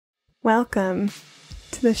Welcome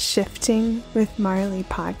to the Shifting with Marlee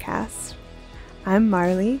podcast. I'm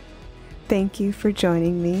Marlee. Thank you for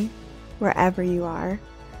joining me wherever you are.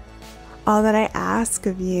 All that I ask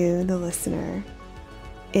of you, the listener,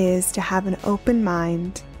 is to have an open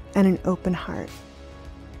mind and an open heart.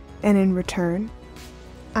 And in return,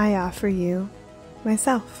 I offer you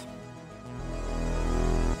myself.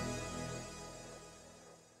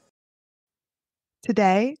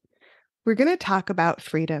 Today, we're going to talk about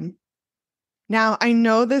freedom. Now, I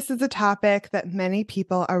know this is a topic that many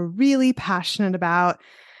people are really passionate about,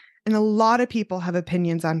 and a lot of people have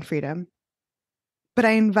opinions on freedom. But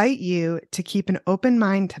I invite you to keep an open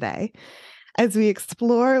mind today as we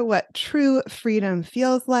explore what true freedom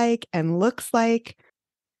feels like and looks like,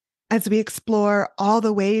 as we explore all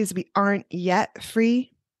the ways we aren't yet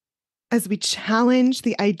free, as we challenge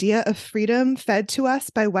the idea of freedom fed to us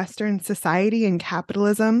by Western society and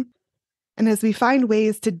capitalism, and as we find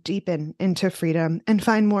ways to deepen into freedom and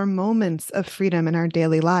find more moments of freedom in our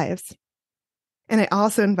daily lives. And I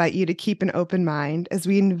also invite you to keep an open mind as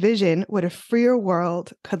we envision what a freer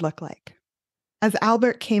world could look like. As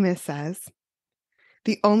Albert Camus says,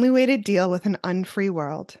 the only way to deal with an unfree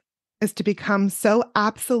world is to become so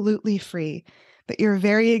absolutely free that your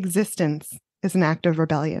very existence is an act of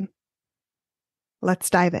rebellion. Let's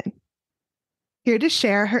dive in. Here to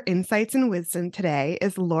share her insights and wisdom today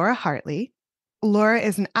is Laura Hartley. Laura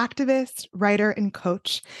is an activist, writer, and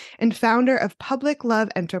coach, and founder of Public Love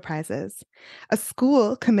Enterprises, a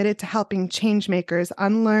school committed to helping changemakers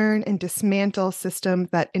unlearn and dismantle systems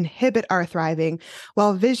that inhibit our thriving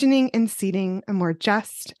while visioning and seeding a more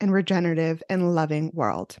just and regenerative and loving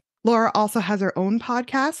world. Laura also has her own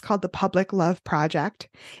podcast called The Public Love Project.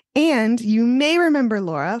 And you may remember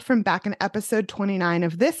Laura from back in episode 29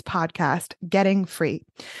 of this podcast, Getting Free,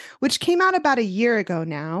 which came out about a year ago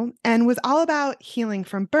now and was all about healing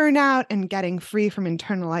from burnout and getting free from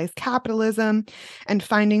internalized capitalism and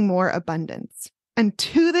finding more abundance. And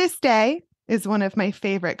to this day is one of my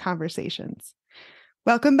favorite conversations.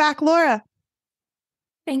 Welcome back, Laura.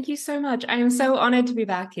 Thank you so much. I am so honored to be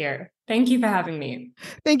back here. Thank you for having me.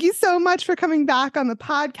 Thank you so much for coming back on the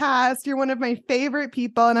podcast. You're one of my favorite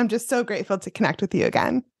people, and I'm just so grateful to connect with you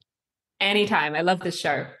again. Anytime. I love this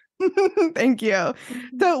show. Thank you.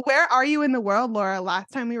 So where are you in the world, Laura?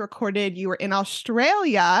 Last time we recorded, you were in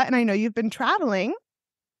Australia, and I know you've been traveling.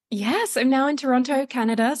 Yes, I'm now in Toronto,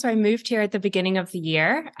 Canada. So I moved here at the beginning of the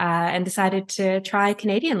year and decided to try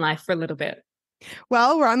Canadian life for a little bit.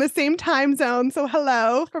 Well, we're on the same time zone. So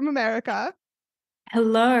hello from America.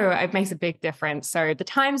 Hello. It makes a big difference. So the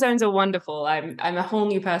time zones are wonderful. I'm a whole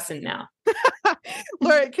new person now.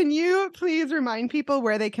 Laura, can you please remind people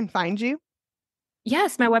where they can find you?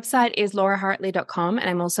 Yes, my website is laurahartley.com, and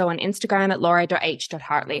I'm also on Instagram at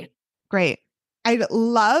laura.h.hartley. Great. I'd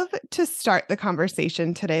love to start the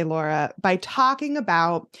conversation today, Laura, by talking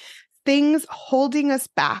about things holding us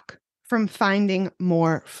back from finding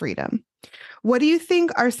more freedom. What do you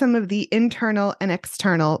think are some of the internal and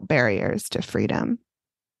external barriers to freedom?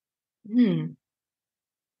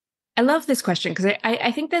 I love this question because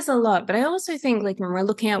I think there's a lot, but I also think like when we're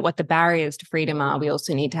looking at what the barriers to freedom are, we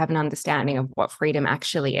also need to have an understanding of what freedom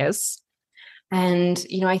actually is. And,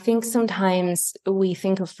 I think sometimes we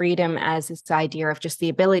think of freedom as this idea of just the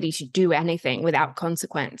ability to do anything without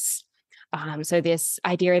consequence. So this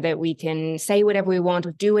idea that we can say whatever we want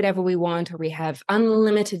or do whatever we want, or we have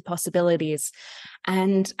unlimited possibilities.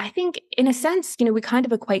 And I think in a sense, we kind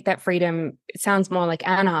of equate that freedom, it sounds more like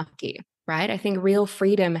anarchy, right? I think real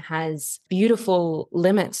freedom has beautiful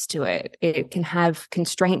limits to it. It can have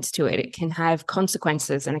constraints to it. It can have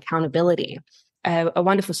consequences and accountability. A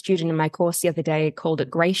wonderful student in my course the other day called it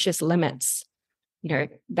gracious limits,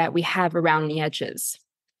 that we have around the edges.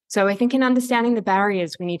 So I think in understanding the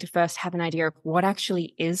barriers, we need to first have an idea of what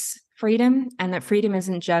actually is freedom, and that freedom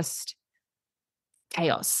isn't just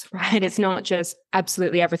chaos, right? It's not just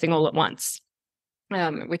absolutely everything all at once,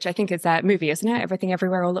 which I think is that movie, isn't it? Everything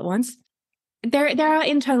Everywhere All at Once. There are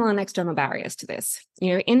internal and external barriers to this.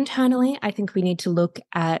 Internally, I think we need to look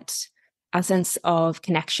at our sense of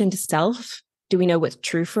connection to self. Do we know what's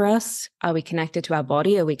true for us? Are we connected to our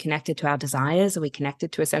body? Are we connected to our desires? Are we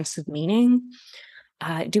connected to a sense of meaning?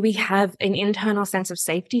 Do we have an internal sense of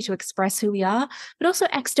safety to express who we are? But also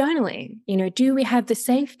externally, do we have the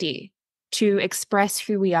safety to express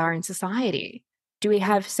who we are in society? Do we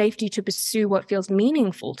have safety to pursue what feels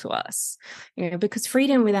meaningful to us? Because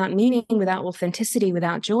freedom without meaning, without authenticity,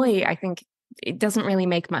 without joy, I think it doesn't really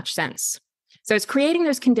make much sense. So it's creating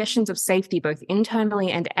those conditions of safety, both internally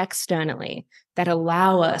and externally, that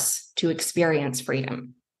allow us to experience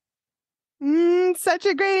freedom. Such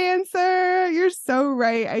a great answer. You're so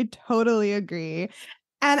right. I totally agree.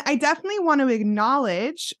 And I definitely want to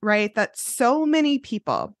acknowledge, right, that so many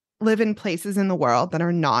people live in places in the world that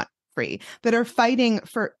are not free, that are fighting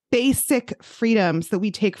for basic freedoms that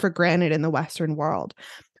we take for granted in the Western world.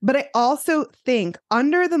 But I also think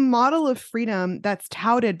under the model of freedom that's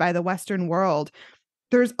touted by the Western world,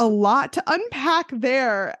 there's a lot to unpack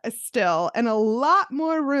there still, and a lot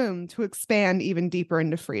more room to expand even deeper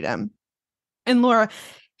into freedom. And Laura,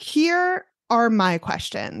 here are my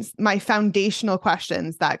questions, my foundational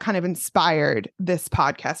questions that kind of inspired this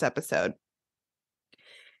podcast episode.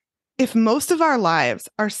 If most of our lives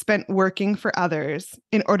are spent working for others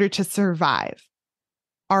in order to survive,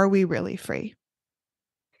 are we really free?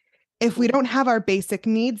 If we don't have our basic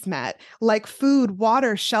needs met, like food,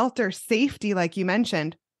 water, shelter, safety, like you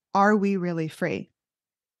mentioned, are we really free?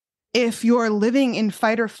 If you're living in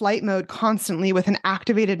fight or flight mode constantly with an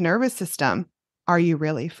activated nervous system, are you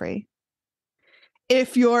really free?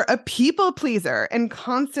 If you're a people pleaser and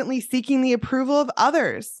constantly seeking the approval of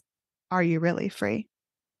others, are you really free?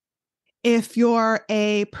 If you're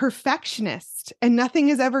a perfectionist and nothing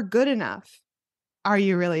is ever good enough, are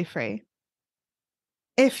you really free?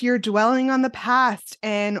 If you're dwelling on the past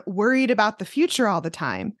and worried about the future all the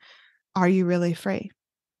time, are you really free?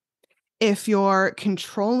 If you're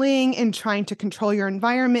controlling and trying to control your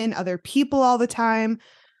environment and other people all the time,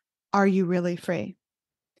 are you really free?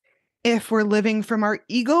 If we're living from our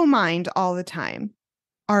ego mind all the time,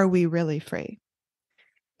 are we really free?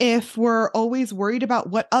 If we're always worried about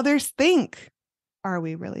what others think, are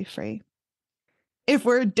we really free? If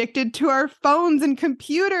we're addicted to our phones and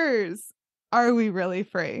computers, are we really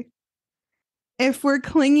free? If we're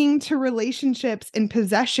clinging to relationships and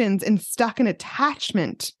possessions and stuck in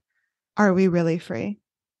attachment, are we really free?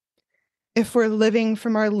 If we're living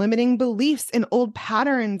from our limiting beliefs and old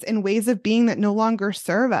patterns and ways of being that no longer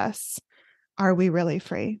serve us, are we really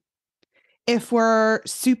free? If we're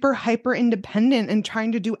super hyper independent and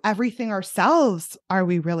trying to do everything ourselves, are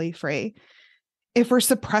we really free? If we're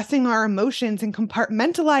suppressing our emotions and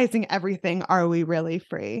compartmentalizing everything, are we really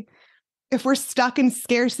free? If we're stuck in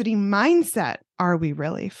scarcity mindset, are we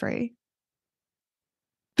really free?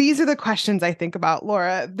 These are the questions I think about,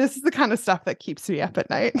 Laura. This is the kind of stuff that keeps me up at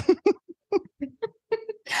night.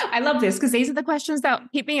 I love this because these are the questions that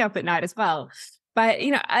keep me up at night as well. But,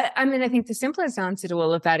 you know, I mean, I think the simplest answer to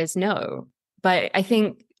all of that is no. But I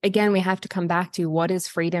think, again, we have to come back to what is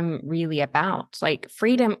freedom really about? Like,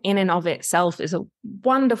 freedom in and of itself is a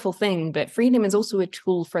wonderful thing, but freedom is also a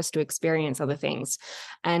tool for us to experience other things.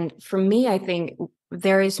 And for me, I think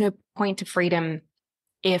there is no point to freedom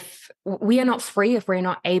if we are not free, if we're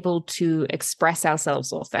not able to express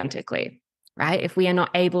ourselves authentically, right? If we are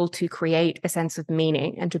not able to create a sense of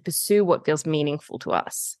meaning and to pursue what feels meaningful to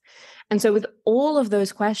us. And so with all of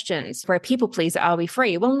those questions, for a people pleaser, are we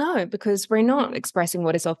free? Well, no, because we're not expressing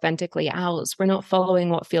what is authentically ours. We're not following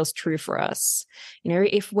what feels true for us. You know,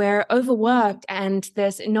 if we're overworked and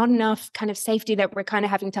there's not enough kind of safety that we're kind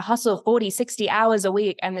of having to hustle 40, 60 hours a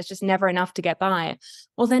week and there's just never enough to get by,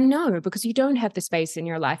 well, then no, because you don't have the space in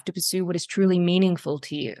your life to pursue what is truly meaningful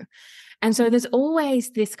to you. And so there's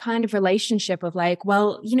always this kind of relationship of like,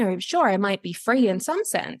 well, you know, sure, I might be free in some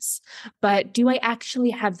sense, but do I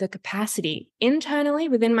actually have the capacity internally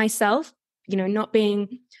within myself, you know, not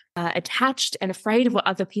being attached and afraid of what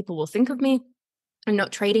other people will think of me and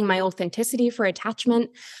not trading my authenticity for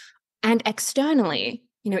attachment? And externally,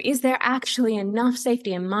 you know, is there actually enough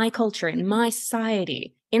safety in my culture, in my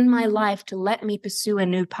society, in my life to let me pursue a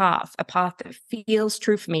new path, a path that feels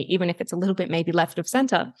true for me, even if it's a little bit maybe left of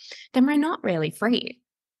center? Then we're not really free.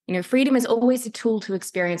 You know, freedom is always a tool to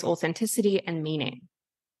experience authenticity and meaning.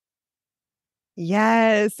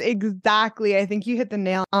 Yes, exactly. I think you hit the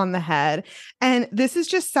nail on the head. And this is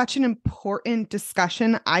just such an important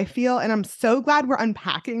discussion, I feel. And I'm so glad we're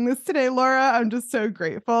unpacking this today, Laura. I'm just so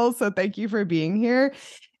grateful. So thank you for being here.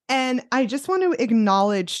 And I just want to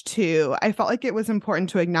acknowledge too, I felt like it was important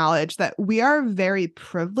to acknowledge that we are very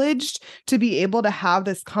privileged to be able to have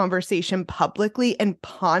this conversation publicly and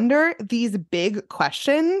ponder these big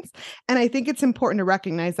questions. And I think it's important to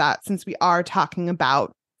recognize that since we are talking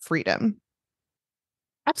about freedom.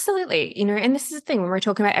 Absolutely. You know, and this is the thing when we're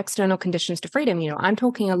talking about external conditions to freedom, you know, I'm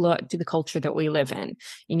talking a lot to the culture that we live in.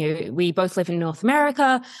 You know, we both live in North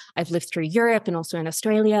America. I've lived through Europe and also in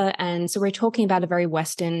Australia. And so we're talking about a very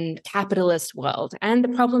Western capitalist world and the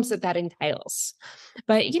problems that that entails.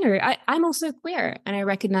 But, I'm also queer, and I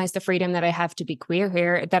recognize the freedom that I have to be queer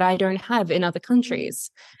here that I don't have in other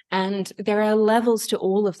countries. And there are levels to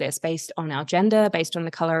all of this based on our gender, based on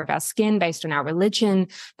the color of our skin, based on our religion,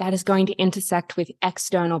 that is going to intersect with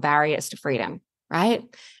external barriers to freedom. Right.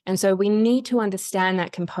 And so we need to understand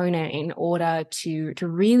that component in order to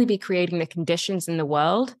really be creating the conditions in the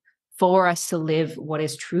world for us to live what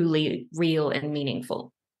is truly real and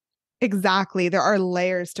meaningful. Exactly. There are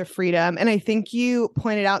layers to freedom. And I think you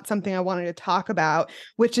pointed out something I wanted to talk about,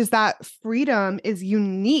 which is that freedom is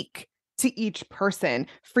unique to each person.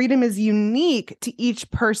 Freedom is unique to each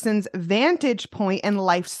person's vantage point and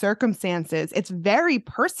life circumstances. It's very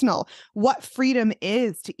personal what freedom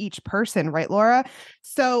is to each person, right, Laura?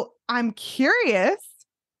 So I'm curious,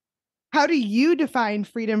 how do you define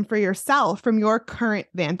freedom for yourself from your current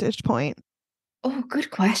vantage point? Oh,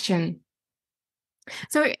 good question.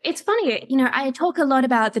 So it's funny, I talk a lot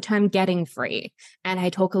about the term getting free, and I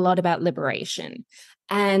talk a lot about liberation.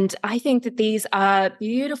 And I think that these are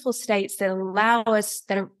beautiful states that allow us,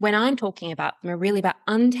 that are, when I'm talking about them, are really about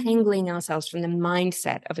untangling ourselves from the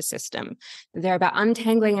mindset of a system. They're about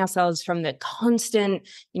untangling ourselves from the constant,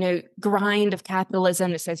 grind of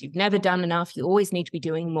capitalism that says you've never done enough, you always need to be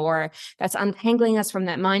doing more. That's untangling us from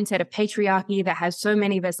that mindset of patriarchy that has so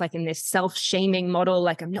many of us like in this self-shaming model,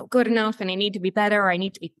 like I'm not good enough and I need to be better, or I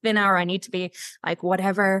need to be thinner, or I need to be like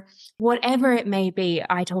whatever it may be.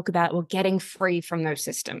 I talk about, well, getting free from those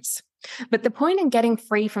systems. But the point in getting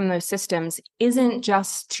free from those systems isn't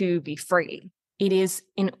just to be free. It is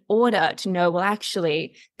in order to know, well,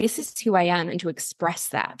 actually, this is who I am, and to express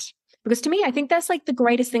that. Because to me, I think that's like the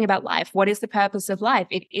greatest thing about life. What is the purpose of life?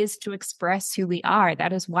 It is to express who we are.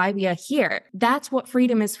 That is why we are here. That's what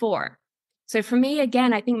freedom is for. So for me,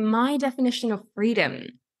 again, I think my definition of freedom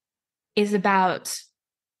is about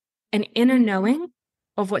an inner knowing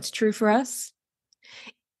of what's true for us,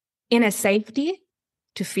 inner safety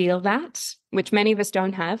to feel that, which many of us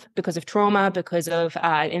don't have because of trauma, because of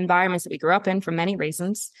environments that we grew up in for many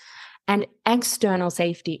reasons, and external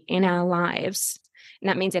safety in our lives. And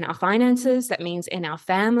that means in our finances, that means in our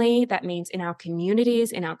family, that means in our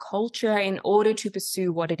communities, in our culture, in order to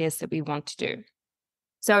pursue what it is that we want to do.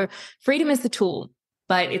 So freedom is the tool,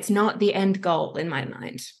 but it's not the end goal in my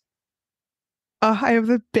mind. Oh, I have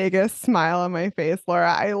the biggest smile on my face,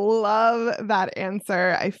 Laura. I love that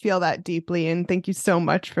answer. I feel that deeply. And thank you so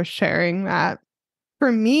much for sharing that.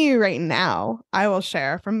 For me right now, I will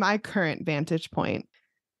share from my current vantage point.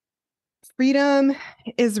 Freedom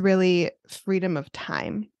is really freedom of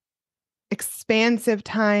time, expansive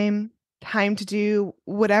time, time to do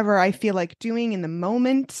whatever I feel like doing in the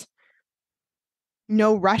moment.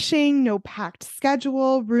 No rushing, no packed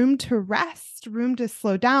schedule, room to rest, room to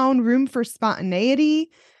slow down, room for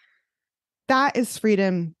spontaneity. That is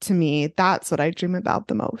freedom to me. That's what I dream about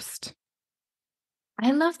the most.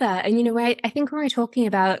 I love that. And I think when we're talking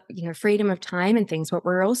about, freedom of time and things, what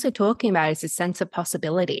we're also talking about is a sense of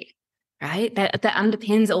possibility, right? That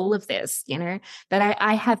underpins all of this, that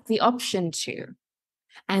I have the option to.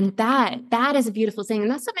 And that is a beautiful thing.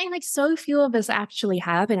 And that's something like so few of us actually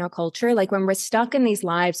have in our culture. Like when we're stuck in these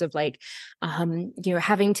lives of like,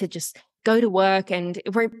 having to just go to work, and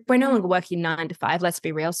we're no longer working 9 to 5. Let's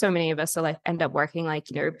be real. So many of us are like end up working like,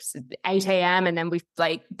 8 a.m. and then we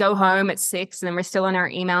like go home at 6 and then we're still on our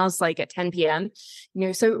emails like at 10 p.m.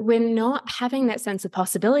 So we're not having that sense of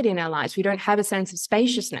possibility in our lives. We don't have a sense of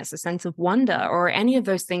spaciousness, a sense of wonder, or any of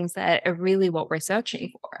those things that are really what we're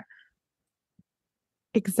searching for.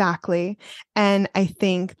 Exactly. And I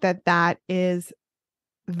think that is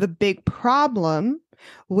the big problem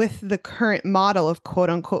with the current model of quote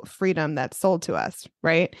unquote freedom that's sold to us,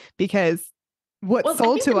 right? Because what's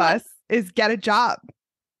sold to us is get a job.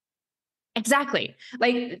 Exactly.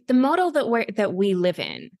 Like the model that we live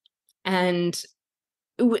in and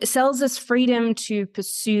sells us freedom to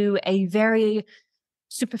pursue a very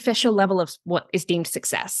superficial level of what is deemed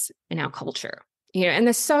success in our culture. And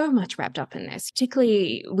there's so much wrapped up in this.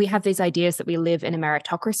 Particularly, we have these ideas that we live in a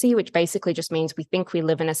meritocracy, which basically just means we think we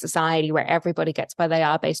live in a society where everybody gets where they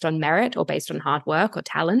are based on merit or based on hard work or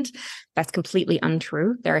talent. That's completely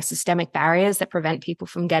untrue. There are systemic barriers that prevent people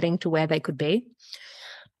from getting to where they could be.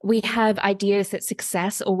 We have ideas that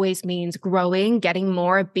success always means growing, getting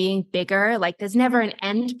more, being bigger. Like there's never an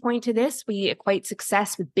end point to this. We equate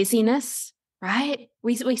success with busyness. Right?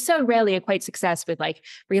 We so rarely equate success with like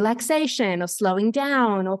relaxation or slowing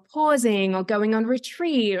down or pausing or going on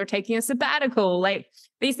retreat or taking a sabbatical. Like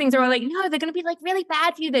these things are all like, no, they're going to be like really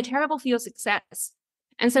bad for you. They're terrible for your success.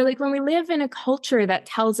 And so like when we live in a culture that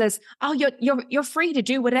tells us, oh, you're free to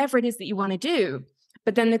do whatever it is that you want to do.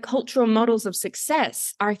 but then the cultural models of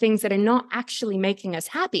success are things that are not actually making us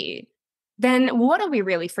happy, then what are we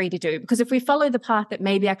really free to do? Because if we follow the path that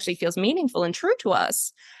maybe actually feels meaningful and true to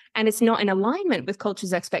us, and it's not in alignment with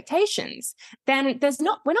culture's expectations, then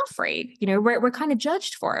we're not free. We're kind of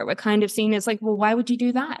judged for it. We're kind of seen as like, well, why would you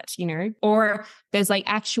do that? Or there's like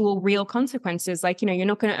actual real consequences, like, you're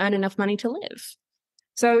not going to earn enough money to live.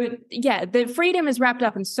 So yeah, the freedom is wrapped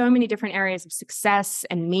up in so many different areas of success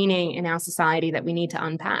and meaning in our society that we need to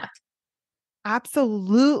unpack.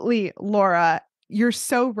 Absolutely, Laura. You're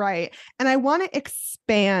so right. And I want to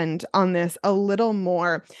expand on this a little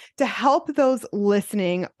more to help those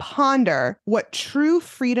listening ponder what true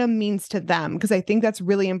freedom means to them, because I think that's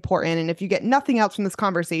really important. And if you get nothing else from this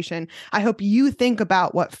conversation, I hope you think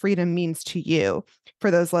about what freedom means to you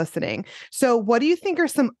for those listening. So, what do you think are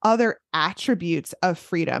some other attributes of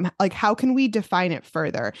freedom? Like, how can we define it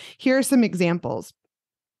further? Here are some examples: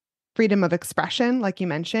 freedom of expression, like you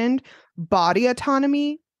mentioned, body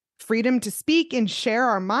autonomy, freedom to speak and share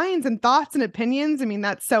our minds and thoughts and opinions. I mean,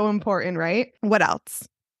 that's so important, right? What else?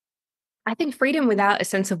 I think freedom without a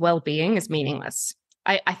sense of well-being is meaningless.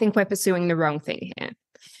 I think we're pursuing the wrong thing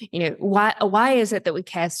here. Why is it that we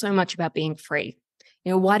care so much about being free?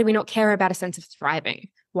 Why do we not care about a sense of thriving?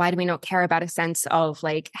 Why do we not care about a sense of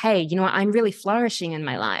like, hey, I'm really flourishing in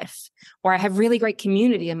my life, or I have really great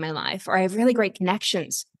community in my life, or I have really great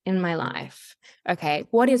connections in my life? Okay,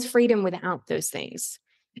 what is freedom without those things?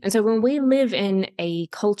 And so when we live in a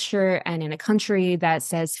culture and in a country that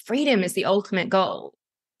says freedom is the ultimate goal,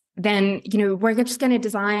 then, we're just going to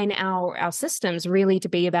design our systems really to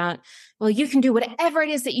be about, well, you can do whatever it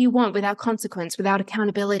is that you want without consequence, without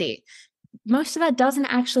accountability. Most of that doesn't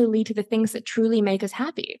actually lead to the things that truly make us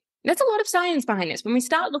happy. There's a lot of science behind this. When we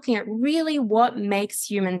start looking at really what makes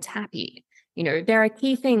humans happy, there are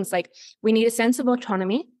key things like we need a sense of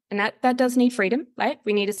autonomy. And that does need freedom, right?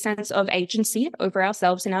 We need a sense of agency over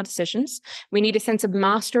ourselves and our decisions. We need a sense of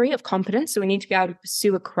mastery, of competence. So we need to be able to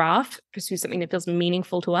pursue a craft, pursue something that feels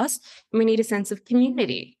meaningful to us. And we need a sense of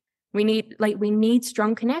community. We need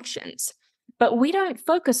strong connections. But we don't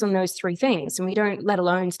focus on those three things. And we don't, let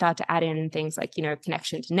alone start to add in things like,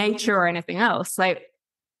 connection to nature or anything else. Like,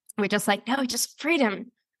 we're just like, no, just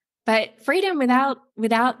freedom. But freedom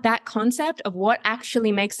without that concept of what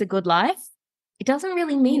actually makes a good life, it doesn't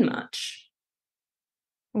really mean much.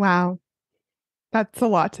 Wow. That's a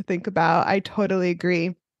lot to think about. I totally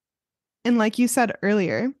agree. And like you said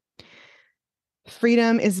earlier,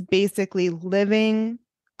 freedom is basically living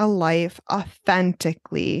a life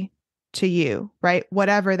authentically to you, right?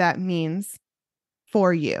 Whatever that means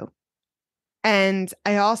for you. And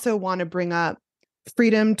I also want to bring up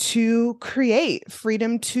freedom to create,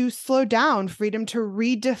 freedom to slow down, freedom to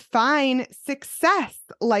redefine success,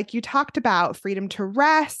 like you talked about, freedom to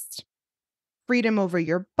rest, freedom over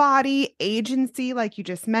your body, agency, like you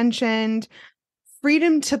just mentioned,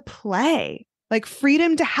 freedom to play, like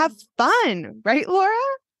freedom to have fun, right, Laura?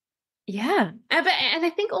 Yeah. And I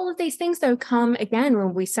think all of these things, though, come again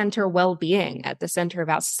when we center well-being at the center of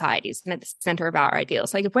our societies and at the center of our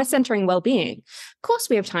ideals. Like if we're centering well-being, of course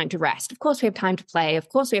we have time to rest. Of course we have time to play. Of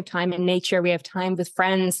course we have time in nature. We have time with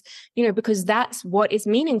friends, because that's what is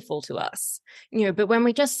meaningful to us. But when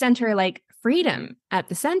we just center like freedom at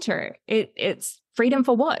the center, it's freedom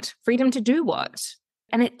for what? Freedom to do what?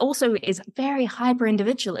 And it also is very hyper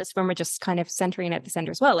individualist when we're just kind of centering it at the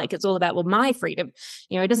center as well. Like it's all about, well, my freedom.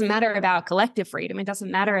 It doesn't matter about collective freedom. It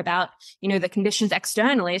doesn't matter about, the conditions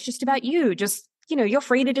externally. It's just about you. Just, you're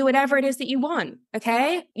free to do whatever it is that you want.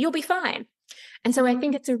 Okay. You'll be fine. And so I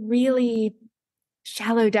think it's a really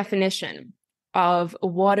shallow definition of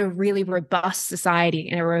what a really robust society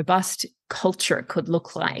and a robust culture could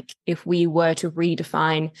look like if we were to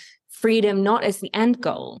redefine freedom, not as the end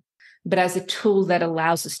goal, but as a tool that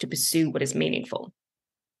allows us to pursue what is meaningful.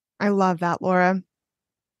 I love that, Laura.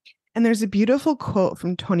 And there's a beautiful quote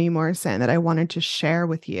from Toni Morrison that I wanted to share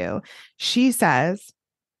with you. She says,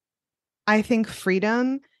 I think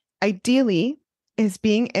freedom, ideally, is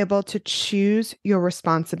being able to choose your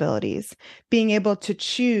responsibilities, being able to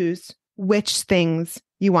choose which things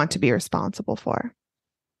you want to be responsible for.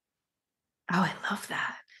 Oh, I love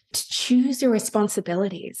that. To choose your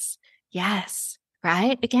responsibilities. Yes.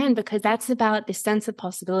 Right? Again, because that's about the sense of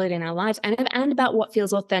possibility in our lives and about what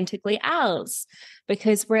feels authentically ours.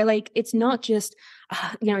 because we're like, it's not just,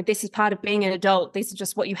 this is part of being an adult. This is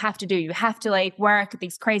just what you have to do. You have to like work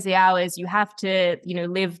these crazy hours. You have to,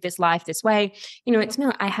 live this life this way. It's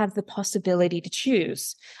not, I have the possibility to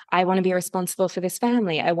choose. I want to be responsible for this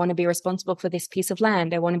family. I want to be responsible for this piece of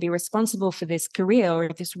land. I want to be responsible for this career or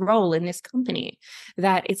this role in this company.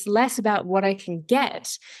 That it's less about what I can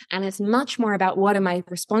get, and it's much more about what am I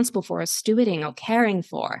responsible for or stewarding or caring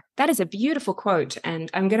for. That is a beautiful quote, and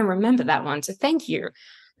I'm going to remember that one. So thank you.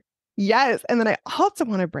 Yes. And then I also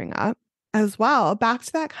want to bring up as well, back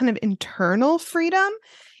to that kind of internal freedom.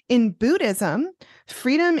 In Buddhism,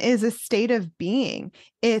 freedom is a state of being.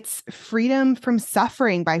 It's freedom from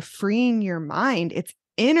suffering by freeing your mind. It's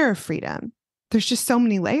inner freedom. There's just so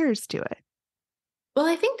many layers to it. Well,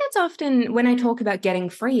 I think that's often when I talk about getting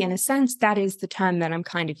free, in a sense, that is the term that I'm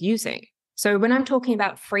kind of using. So when I'm talking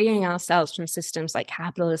about freeing ourselves from systems like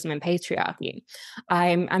capitalism and patriarchy,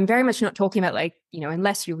 I'm very much not talking about like,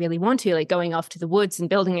 unless you really want to, like going off to the woods and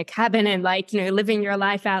building a cabin and like, living your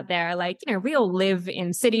life out there. Like, we all live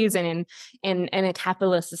in cities and in a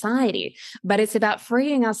capitalist society. But it's about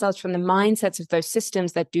freeing ourselves from the mindsets of those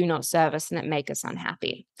systems that do not serve us and that make us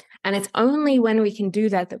unhappy. And it's only when we can do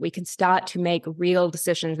that that we can start to make real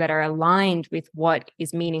decisions that are aligned with what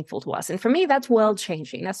is meaningful to us. And for me, that's world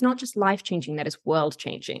changing. That's not just life changing, that is world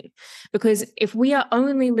changing. Because if we are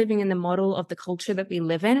only living in the model of the culture that we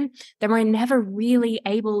live in, then we're never really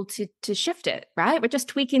able to shift it, right? We're just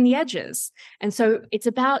tweaking the edges. And so it's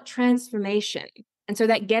about transformation. And so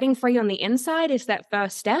that getting free on the inside is that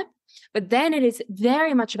first step. But then it is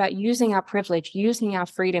very much about using our privilege, using our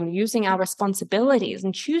freedom, using our responsibilities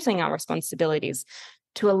and choosing our responsibilities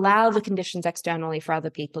to allow the conditions externally for other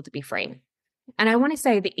people to be free. And I want to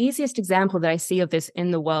say the easiest example that I see of this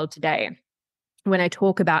in the world today, when I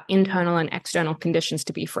talk about internal and external conditions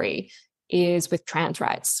to be free, is with trans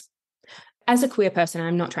rights. As a queer person,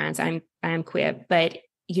 I'm not trans, I am queer, but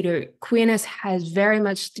queerness has very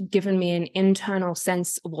much given me an internal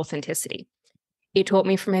sense of authenticity. It taught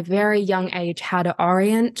me from a very young age how to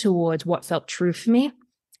orient towards what felt true for me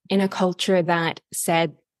in a culture that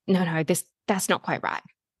said, no, that's not quite right.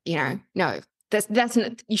 No, that's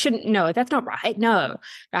not, you shouldn't, no, that's not right. No,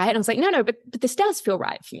 right. And I was like, no, but this does feel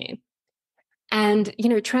right for me. And,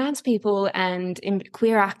 trans people and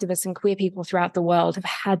queer activists and queer people throughout the world have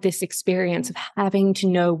had this experience of having to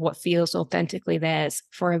know what feels authentically theirs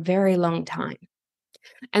for a very long time.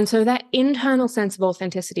 And so that internal sense of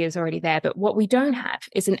authenticity is already there. But what we don't have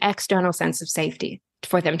is an external sense of safety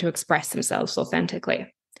for them to express themselves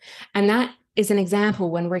authentically. And that is an example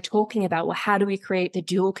when we're talking about, well, how do we create the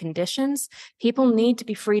dual conditions? People need to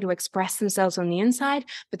be free to express themselves on the inside,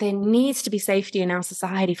 but there needs to be safety in our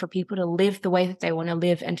society for people to live the way that they want to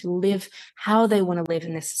live and to live how they want to live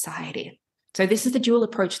in this society. So this is the dual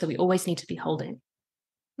approach that we always need to be holding.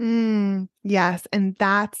 Yes. And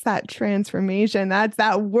that's that transformation. That's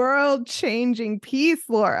that world changing piece,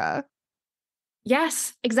 Laura.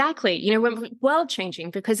 Yes, exactly. We're world changing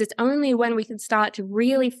because it's only when we can start to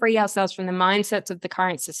really free ourselves from the mindsets of the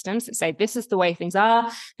current systems that say, this is the way things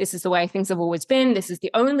are. This is the way things have always been. This is the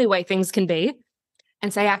only way things can be.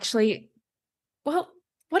 And say, actually, well,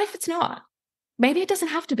 what if it's not? Maybe it doesn't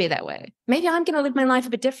have to be that way. Maybe I'm going to live my life a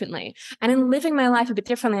bit differently. And in living my life a bit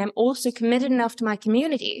differently, I'm also committed enough to my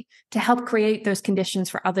community to help create those conditions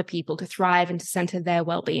for other people to thrive and to center their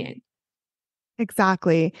well-being.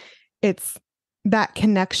 Exactly. It's that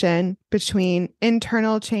connection between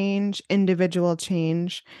internal change, individual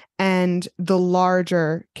change, and the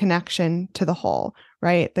larger connection to the whole,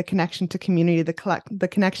 right? The connection to community, the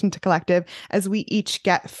connection to collective. As we each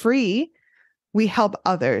get free, we help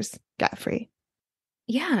others get free.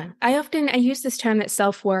 Yeah, I use this term that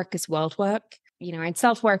self-work is world work. And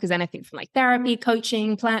self-work is anything from like therapy,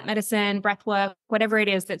 coaching, plant medicine, breath work, whatever it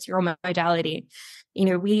is that's your modality.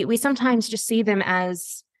 We sometimes just see them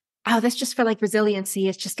as, oh, that's just for like resiliency.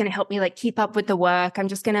 It's just going to help me like keep up with the work. I'm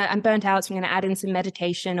burnt out, so I'm going to add in some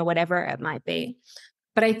meditation or whatever it might be.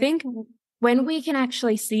 But I think when we can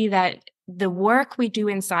actually see that the work we do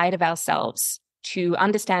inside of ourselves to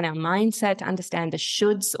understand our mindset, to understand the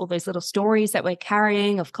shoulds, all those little stories that we're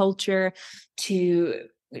carrying of culture, to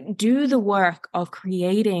do the work of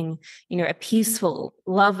creating, a peaceful,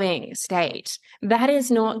 loving state, that is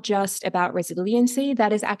not just about resiliency.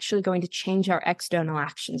 That is actually going to change our external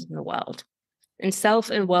actions in the world. And self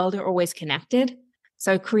and world are always connected.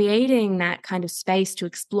 So creating that kind of space to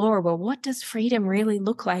explore, well, what does freedom really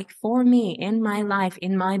look like for me in my life,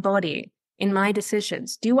 in my body, in my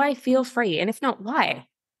decisions? Do I feel free? And if not, why?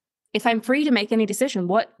 If I'm free to make any decision,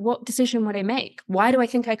 what decision would I make? Why do I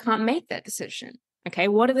think I can't make that decision? Okay,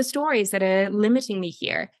 what are the stories that are limiting me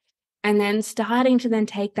here? And then starting to then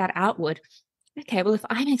take that outward. Okay, well, if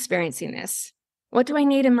I'm experiencing this, what do I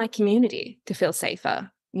need in my community to feel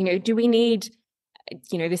safer? Do we need,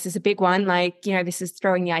 this is a big one, like, this is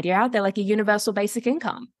throwing the idea out there, like a universal basic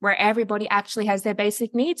income where everybody actually has their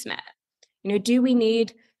basic needs met. Do we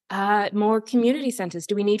need more community centers?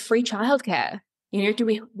 Do we need free childcare?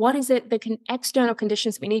 What is it, the external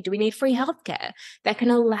conditions we need? Do we need free healthcare that can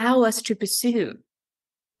allow us to pursue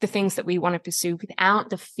the things that we want to pursue without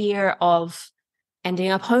the fear of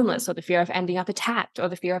ending up homeless, or the fear of ending up attacked, or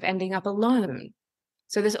the fear of ending up alone?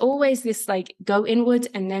 So there's always this like go inwards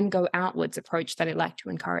and then go outwards approach that I like to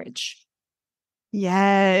encourage.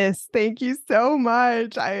 Yes, thank you so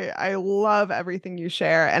much. I love everything you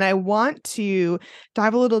share. And I want to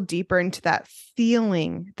dive a little deeper into that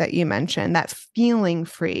feeling that you mentioned, that feeling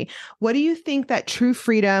free. What do you think that true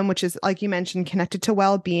freedom, which is, like you mentioned, connected to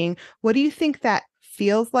well-being, what do you think that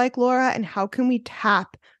feels like, Laura? And how can we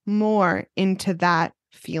tap more into that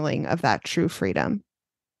feeling of that true freedom?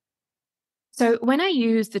 So when I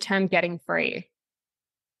use the term getting free,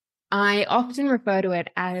 I often refer to it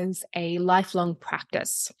as a lifelong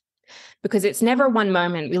practice, because it's never one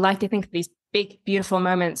moment. We like to think of these big, beautiful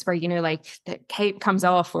moments where, like the cape comes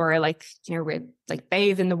off, or like, we're like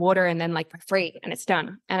bathe in the water and then like we're free and it's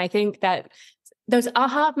done. And I think that those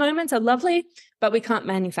aha moments are lovely, but we can't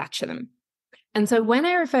manufacture them. And so when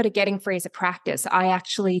I refer to getting free as a practice, I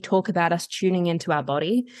actually talk about us tuning into our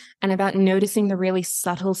body and about noticing the really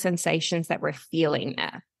subtle sensations that we're feeling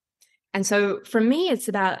there. And so for me, it's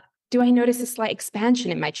about, do I notice a slight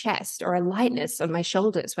expansion in my chest or a lightness on my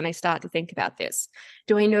shoulders when I start to think about this?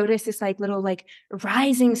 Do I notice this like little like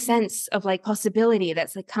rising sense of like possibility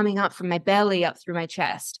that's like coming up from my belly up through my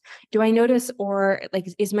chest? Do I notice, or like,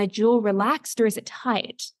 is my jaw relaxed or is it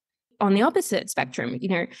tight? On the opposite spectrum,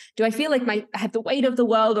 do I feel like I have the weight of the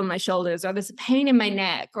world on my shoulders, or there's a pain in my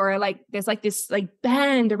neck, or like there's like this like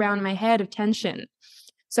band around my head of tension?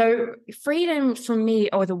 So freedom for me,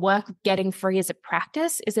 or the work of getting free as a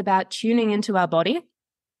practice, is about tuning into our body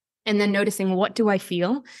and then noticing, what do I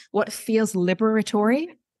feel? What feels liberatory,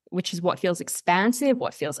 which is what feels expansive,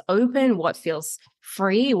 what feels open, what feels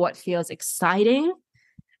free, what feels exciting,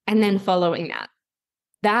 and then following that.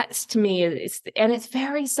 That's, to me, and it's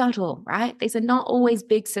very subtle, right? These are not always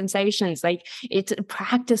big sensations. Like, it's a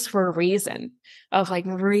practice for a reason of like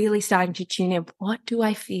really starting to tune in. What do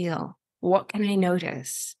I feel? What can I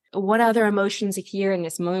notice? What other emotions are here in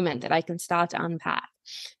this moment that I can start to unpack?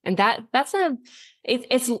 And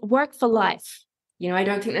it's work for life. I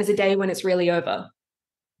don't think there's a day when it's really over.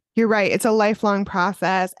 You're right. It's a lifelong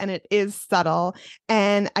process and it is subtle.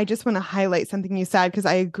 And I just want to highlight something you said, because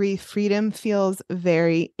I agree. Freedom feels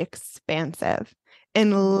very expansive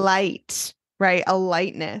and light, right? A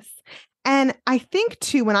lightness. And I think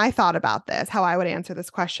too, when I thought about this, how I would answer this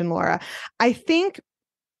question, Laura, I think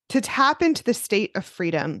to tap into the state of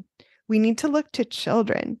freedom, we need to look to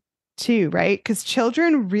children too, right? Because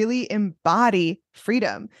children really embody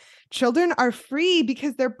freedom. Children are free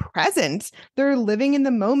because they're present. They're living in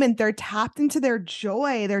the moment. They're tapped into their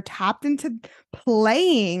joy. They're tapped into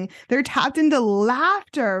playing. They're tapped into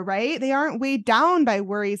laughter, right? They aren't weighed down by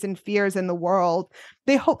worries and fears in the world.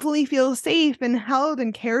 They hopefully feel safe and held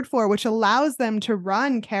and cared for, which allows them to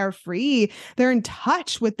run carefree. They're in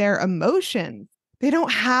touch with their emotions. They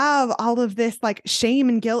don't have all of this like shame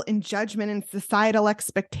and guilt and judgment and societal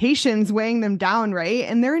expectations weighing them down, right?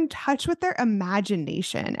 And they're in touch with their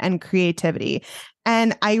imagination and creativity.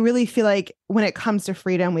 And I really feel like when it comes to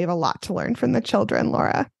freedom, we have a lot to learn from the children,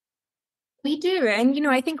 Laura. We do. And,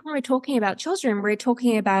 I think when we're talking about children, we're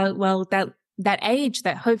talking about, well, that age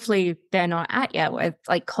that hopefully they're not at yet, where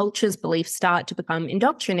like culture's beliefs start to become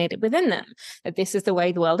indoctrinated within them, that this is the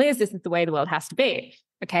way the world is, this is the way the world has to be.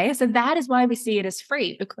 Okay, so that is why we see it as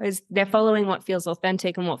free, because they're following what feels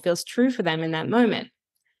authentic and what feels true for them in that moment.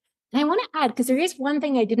 And I want to add, because there is one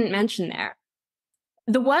thing I didn't mention there.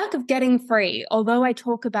 The work of getting free, although I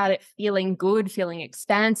talk about it feeling good, feeling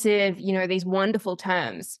expansive, these wonderful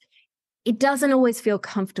terms, it doesn't always feel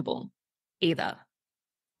comfortable either.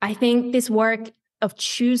 I think this work of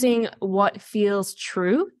choosing what feels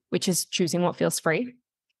true, which is choosing what feels free,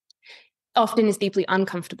 often is deeply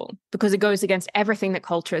uncomfortable because it goes against everything that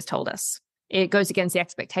culture has told us. It goes against the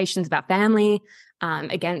expectations of our family,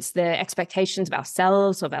 against the expectations of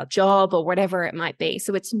ourselves or of our job or whatever it might be.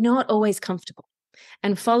 So it's not always comfortable.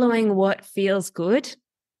 And following what feels good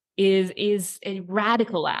is a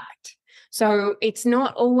radical act. So it's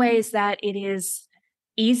not always that it is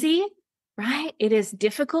easy, right? It is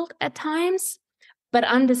difficult at times, but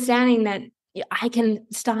understanding that I can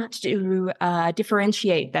start to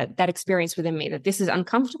differentiate that experience within me, that this is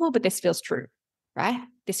uncomfortable, but this feels true. right?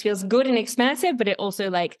 This feels good and expansive, but it also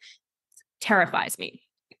like terrifies me.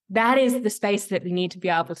 That is the space that we need to be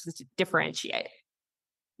able to differentiate.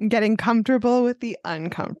 Getting comfortable with the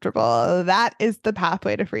uncomfortable. That is the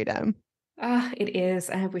pathway to freedom. It is.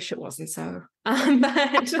 I wish it wasn't so.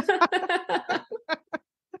 But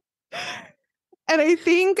And I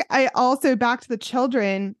think I also, back to the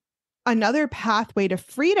children, another pathway to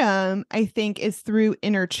freedom, I think, is through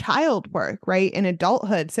inner child work, right? In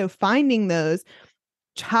adulthood. So finding those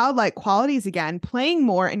childlike qualities again, playing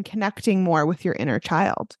more and connecting more with your inner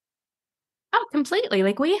child. oh, completely.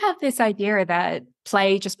 Like we have this idea that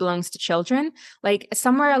play just belongs to children. Like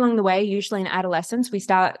somewhere along the way, usually in adolescence, we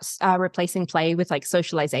start replacing play with like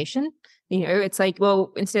socialization. You know, it's like,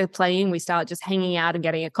 well, instead of playing, we start just hanging out and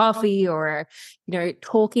getting a coffee or, you know,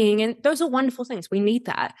 talking. And those are wonderful things. We need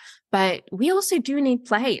that. But we also do need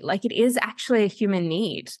play. Like it is actually a human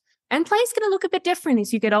need. And play is going to look a bit different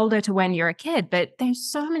as you get older to when you're a kid. But there's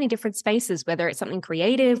so many different spaces, whether it's something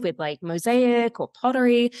creative with like mosaic or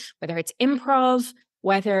pottery, whether it's improv,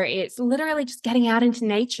 whether it's literally just getting out into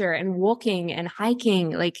nature and walking and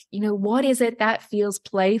hiking. Like, you know, what is it that feels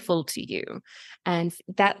playful to you? And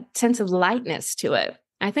that sense of lightness to it.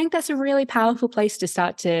 I think that's a really powerful place to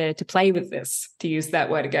start to play with this, to use that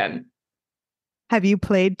word again. Have you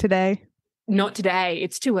played today? Not today.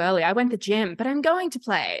 It's too early. I went to the gym, but I'm going to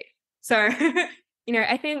play. So, you know,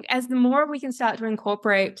 I think as the more we can start to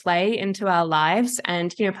incorporate play into our lives,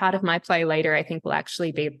 and, you know, part of my play later, I think will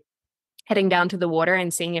actually be heading down to the water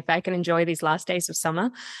and seeing if I can enjoy these last days of summer.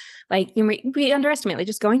 Like, you know, we underestimate, like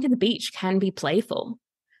just going to the beach can be playful.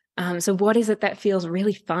 So what is it that feels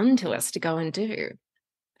really fun to us to go and do?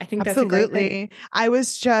 I think that's a great thing. Absolutely. I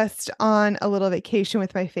was just on a little vacation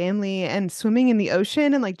with my family, and swimming in the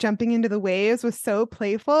ocean and like jumping into the waves was so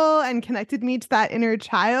playful and connected me to that inner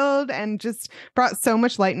child and just brought so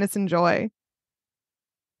much lightness and joy.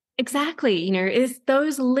 Exactly. You know, it's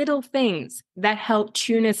those little things that help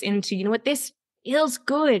tune us into, you know what, this feels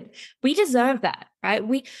good. We deserve that, right?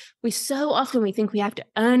 We so often we think we have to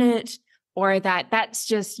earn it, or that that's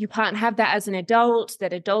just, you can't have that as an adult,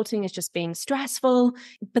 that adulting is just being stressful.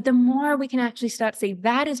 But the more we can actually start to say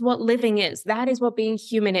that is what living is, that is what being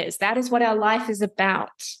human is, that is what our life is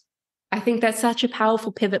about. I think that's such a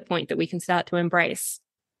powerful pivot point that we can start to embrace.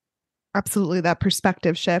 Absolutely, that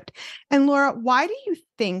perspective shift. And Laura, why do you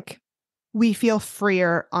think we feel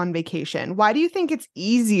freer on vacation? Why do you think it's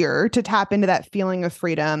easier to tap into that feeling of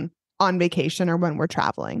freedom on vacation or when we're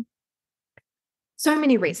traveling? So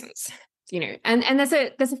many reasons, you know, and there's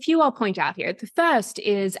a few I'll point out here. The first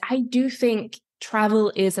is I do think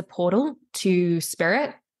travel is a portal to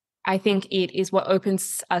spirit. I think it is what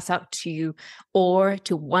opens us up to awe,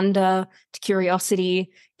 to wonder, to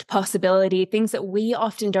curiosity, to possibility, things that we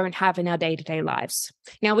often don't have in our day-to-day lives.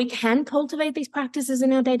 Now, we can cultivate these practices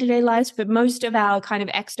in our day-to-day lives, but most of our kind of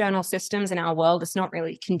external systems in our world is not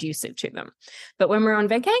really conducive to them. But when we're on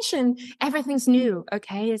vacation, everything's new,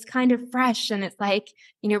 okay? It's kind of fresh, and it's like,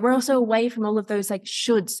 you know, we're also away from all of those like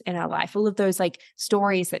shoulds in our life, all of those like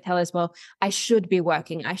stories that tell us, well, I should be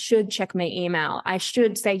working, I should check my email, I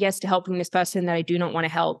should say yes to helping this person that I do not want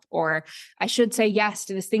to help, or I should say yes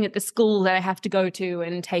to this thing at the school that I have to go to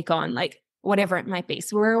and take on, like whatever it might be.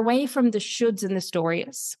 So we're away from the shoulds and the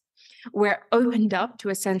stories. We're opened up to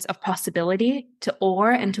a sense of possibility, to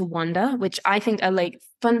awe and to wonder, which I think are like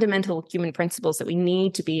fundamental human principles that we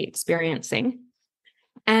need to be experiencing.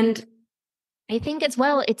 And I think as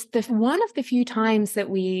well, it's the one of the few times that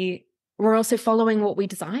we're also following what we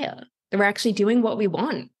desire, that we're actually doing what we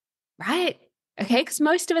want, right? Okay, because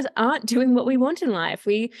most of us aren't doing what we want in life.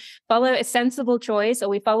 We follow a sensible choice, or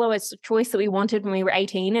we follow a choice that we wanted when we were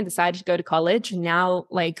 18 and decided to go to college. And now,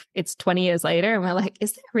 like, it's 20 years later, and we're like,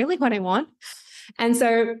 is that really what I want? And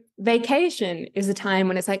so vacation is a time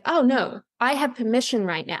when it's like, oh no, I have permission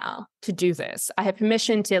right now to do this. I have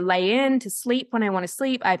permission to lay in, to sleep when I want to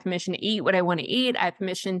sleep. I have permission to eat what I want to eat. I have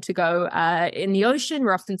permission to go in the ocean.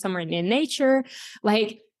 We're often somewhere near nature.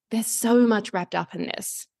 Like, there's so much wrapped up in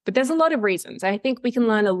this. But there's a lot of reasons. I think we can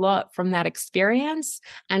learn a lot from that experience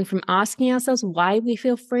and from asking ourselves why we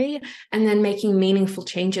feel free, and then making meaningful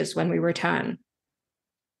changes when we return.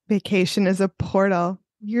 Vacation is a portal.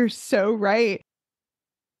 You're so right.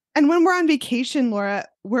 And when we're on vacation, Laura,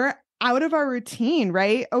 we're out of our routine,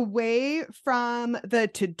 right? Away from the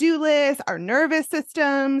to-do list, our nervous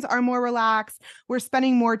systems are more relaxed. We're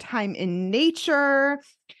spending more time in nature,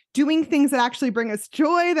 doing things that actually bring us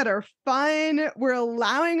joy, that are fun. We're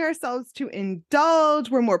allowing ourselves to indulge.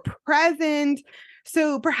 We're more present.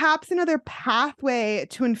 So perhaps another pathway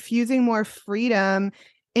to infusing more freedom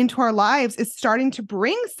into our lives is starting to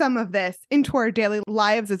bring some of this into our daily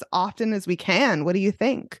lives as often as we can. What do you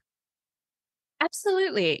think?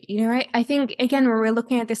 Absolutely. I think, again, when we're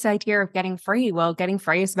looking at this idea of getting free, well, getting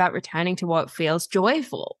free is about returning to what feels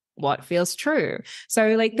joyful, what feels true.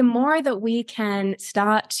 So, like, the more that we can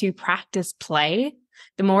start to practice play,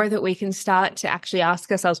 the more that we can start to actually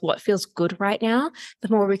ask ourselves what feels good right now, the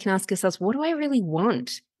more we can ask ourselves, what do I really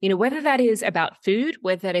want? Whether that is about food,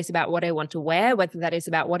 whether that is about what I want to wear, whether that is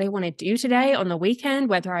about what I want to do today on the weekend,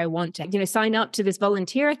 whether I want to, sign up to this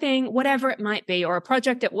volunteer thing, whatever it might be, or a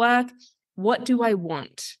project at work. What do I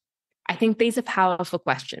want? I think these are powerful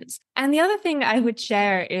questions. And the other thing I would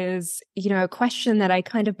share is, a question that I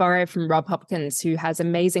kind of borrowed from Rob Hopkins, who has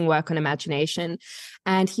amazing work on imagination.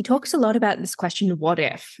 And he talks a lot about this question, what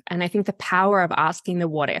if? And I think the power of asking the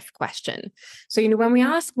what if question. So, when we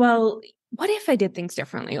ask, well, what if I did things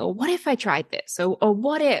differently? Or what if I tried this? Or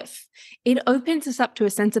what if? It opens us up to a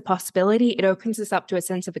sense of possibility. It opens us up to a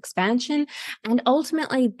sense of expansion. And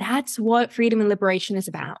ultimately, that's what freedom and liberation is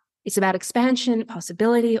about. It's about expansion,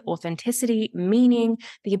 possibility, authenticity, meaning,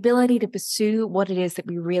 the ability to pursue what it is that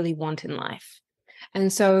we really want in life.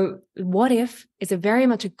 And so what if is very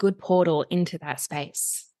much a good portal into that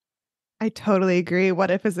space. I totally agree.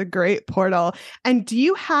 What if is a great portal. And do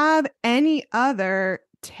you have any other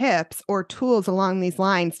tips or tools along these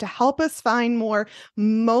lines to help us find more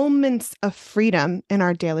moments of freedom in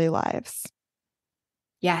our daily lives?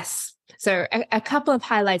 Yes. So a couple of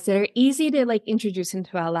highlights that are easy to introduce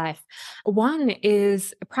into our life. One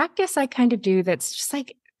is a practice I kind of do that's just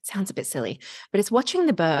sounds a bit silly, but it's watching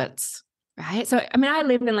the birds, right? So, I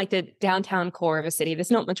live in the downtown core of a city.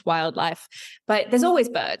 There's not much wildlife, but there's always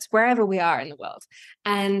birds wherever we are in the world.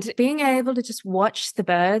 And being able to just watch the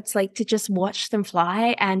birds, to just watch them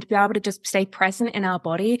fly and be able to just stay present in our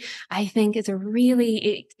body, I think is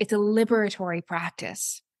it's a liberatory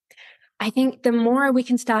practice. I think the more we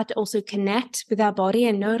can start to also connect with our body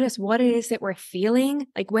and notice what it is that we're feeling,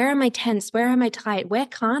 where am I tense? Where am I tight? Where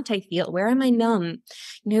can't I feel? Where am I numb?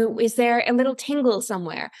 Is there a little tingle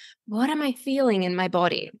somewhere? What am I feeling in my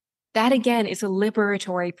body? That again is a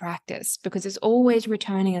liberatory practice because it's always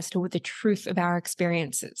returning us to the truth of our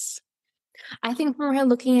experiences. I think when we're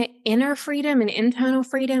looking at inner freedom and internal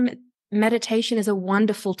freedom, meditation is a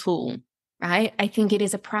wonderful tool. Right? I think it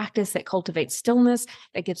is a practice that cultivates stillness,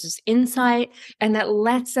 that gives us insight, and that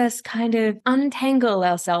lets us kind of untangle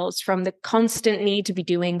ourselves from the constant need to be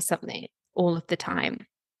doing something all of the time.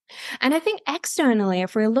 And I think externally,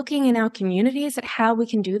 if we're looking in our communities at how we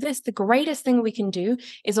can do this, the greatest thing we can do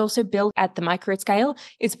is also build at the micro scale,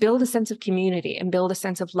 is build a sense of community and build a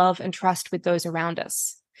sense of love and trust with those around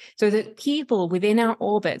us. So that people within our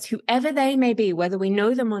orbits, whoever they may be, whether we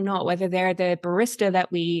know them or not, whether they're the barista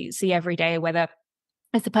that we see every day, whether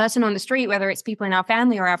it's the person on the street, whether it's people in our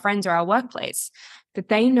family or our friends or our workplace, that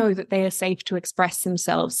they know that they are safe to express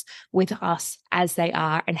themselves with us as they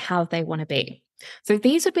are and how they want to be. So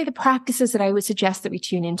these would be the practices that I would suggest that we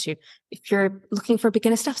tune into. If you're looking for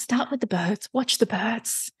beginner stuff, start with the birds, watch the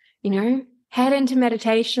birds, head into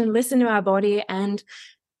meditation, listen to our body, and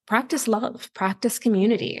practice love, practice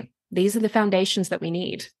community. These are the foundations that we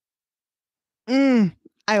need.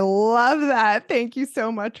 I love that. Thank you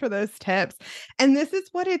so much for those tips. And this is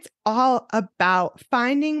what it's all about,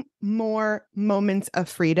 finding more moments of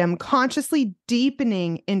freedom, consciously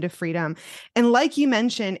deepening into freedom. And like you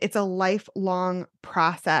mentioned, it's a lifelong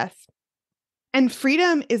process. And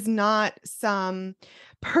freedom is not some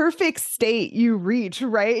perfect state you reach,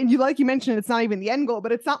 right? And like you mentioned, it's not even the end goal,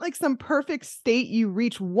 but it's not like some perfect state you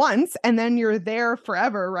reach once and then you're there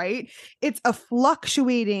forever, right? It's a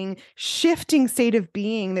fluctuating, shifting state of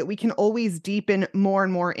being that we can always deepen more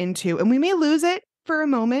and more into. And we may lose it for a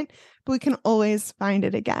moment, but we can always find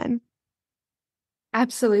it again.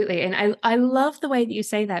 Absolutely. And I love the way that you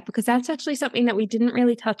say that, because that's actually something that we didn't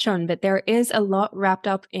really touch on, but there is a lot wrapped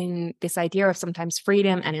up in this idea of sometimes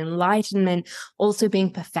freedom and enlightenment also being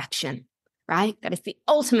perfection, right? That is the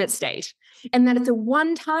ultimate state. And that it's a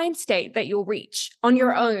one-time state that you'll reach on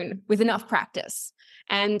your own with enough practice.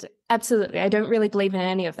 And absolutely, I don't really believe in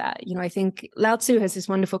any of that. I think Lao Tzu has this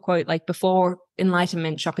wonderful quote, before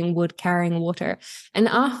enlightenment, chopping wood, carrying water, and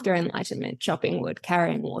after enlightenment, chopping wood,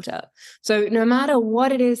 carrying water. So no matter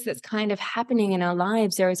what it is that's kind of happening in our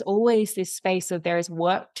lives, there is always this space of there is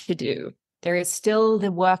work to do. There is still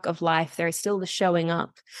the work of life. There is still the showing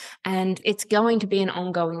up. And it's going to be an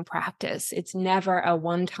ongoing practice. It's never a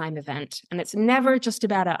one-time event. And it's never just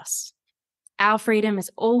about us. Our freedom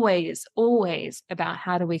is always, always about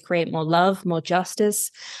how do we create more love, more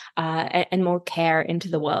justice, and more care into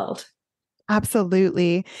the world.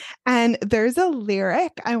 Absolutely. And there's a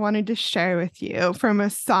lyric I wanted to share with you from a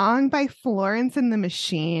song by Florence and the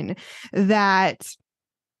Machine that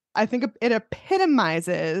I think it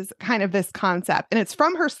epitomizes kind of this concept. And it's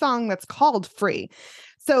from her song that's called Free.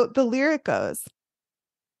 So the lyric goes,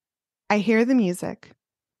 I hear the music,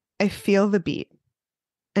 I feel the beat,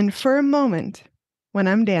 and for a moment, when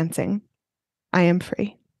I'm dancing, I am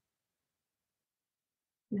free.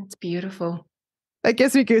 That's beautiful. That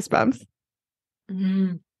gives me goosebumps.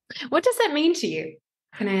 Mm. What does that mean to you?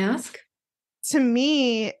 Can I ask? To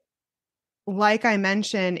me, like I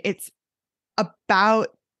mentioned, it's about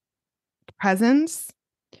presence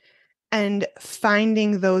and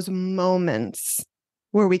finding those moments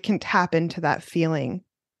where we can tap into that feeling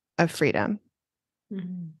of freedom.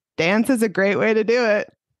 Mm. Dance is a great way to do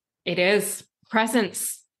it. It is.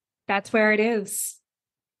 Presence. That's where it is.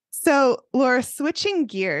 So, Laura, switching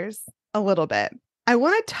gears a little bit, I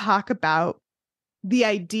want to talk about the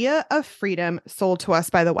idea of freedom sold to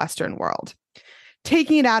us by the Western world,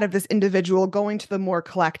 taking it out of this individual, going to the more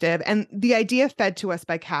collective, and the idea fed to us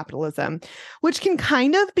by capitalism, which can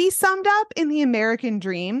kind of be summed up in the American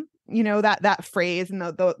dream, you know, that phrase and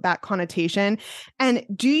that connotation. And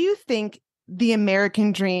do you think the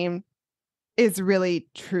American dream is really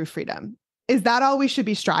true freedom? Is that all we should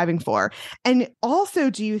be striving for? And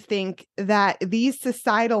also, do you think that these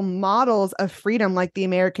societal models of freedom, like the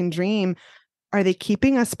American dream, are they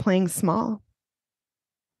keeping us playing small?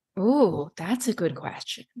 Oh, that's a good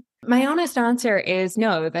question. My honest answer is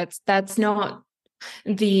no, that's not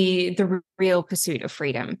the real pursuit of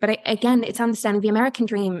freedom. But again, it's understanding the American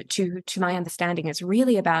dream to my understanding is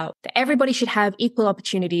really about that everybody should have equal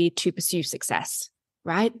opportunity to pursue success,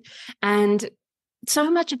 right? And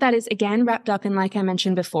so much of that is, again, wrapped up in, like I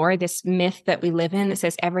mentioned before, this myth that we live in that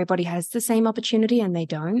says everybody has the same opportunity and they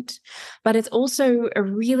don't. But it's also a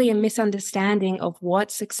misunderstanding of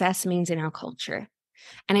what success means in our culture.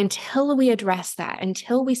 And until we address that,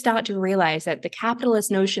 until we start to realize that the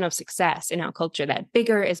capitalist notion of success in our culture, that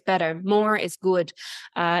bigger is better, more is good,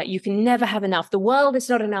 you can never have enough, the world is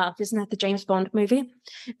not enough, isn't that the James Bond movie?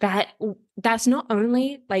 That's not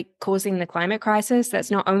only like causing the climate crisis,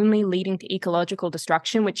 that's not only leading to ecological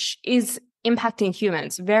destruction, which is impacting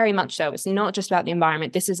humans very much so. It's not just about the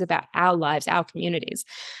environment. This is about our lives, our communities,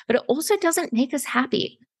 but it also doesn't make us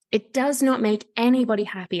happy. It does not make anybody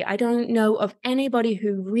happy. I don't know of anybody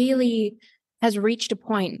who really has reached a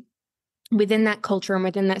point within that culture and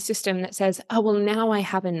within that system that says, oh, well, now I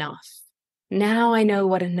have enough. Now I know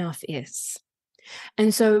what enough is.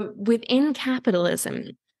 And so within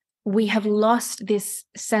capitalism, we have lost this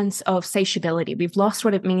sense of satiability. We've lost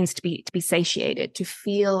what it means to be satiated, to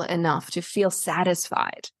feel enough, to feel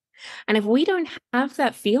satisfied. And if we don't have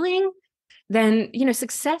that feeling, then, you know,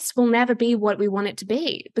 success will never be what we want it to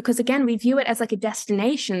be. Because again, we view it as like a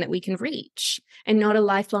destination that we can reach and not a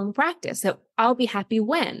lifelong practice. So I'll be happy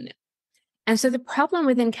when. And so the problem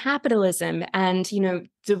within capitalism and, you know,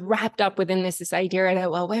 wrapped up within this idea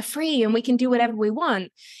that, well, we're free and we can do whatever we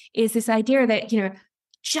want, is this idea that, you know,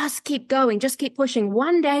 just keep going, just keep pushing.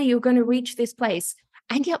 One day you're going to reach this place.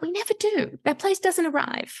 And yet we never do. That place doesn't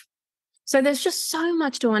arrive. So there's just so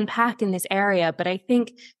much to unpack in this area. But I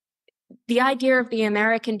think the idea of the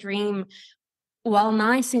American dream, while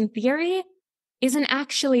nice in theory, isn't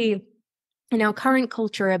actually in our current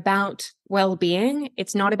culture about well-being.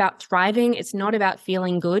 It's not about thriving. It's not about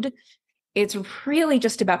feeling good. It's really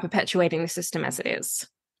just about perpetuating the system as it is.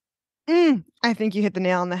 I think you hit the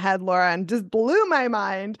nail on the head, Laura, and just blew my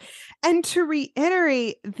mind. And to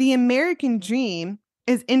reiterate, the American dream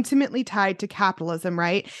is intimately tied to capitalism,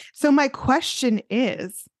 right? So my question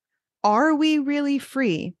is, are we really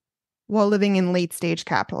free while living in late stage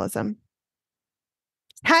capitalism?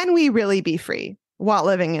 Can we really be free while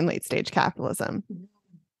living in late stage capitalism?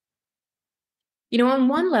 You know, on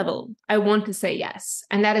one level, I want to say yes.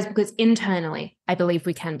 And that is because internally, I believe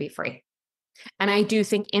we can be free. And I do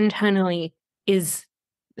think internally is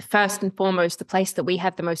first and foremost the place that we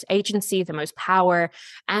have the most agency, the most power,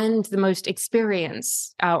 and the most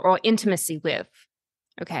experience or intimacy with.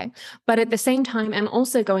 Okay. But at the same time, I'm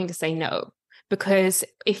also going to say no, because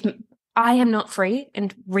if I am not free,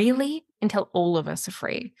 and really until all of us are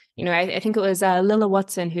free. You know, I think it was Lilla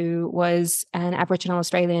Watson, who was an Aboriginal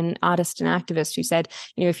Australian artist and activist, who said,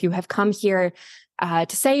 you know, if you have come here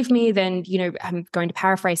to save me, then, you know, I'm going to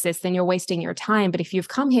paraphrase this, then you're wasting your time. But if you've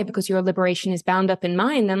come here because your liberation is bound up in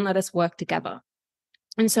mine, then let us work together.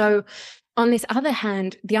 And so on this other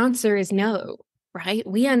hand, the answer is no, right?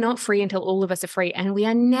 We are not free until all of us are free, and we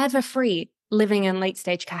are never free living in late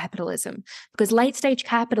stage capitalism, because late stage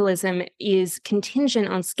capitalism is contingent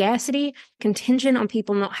on scarcity, contingent on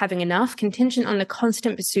people not having enough, contingent on the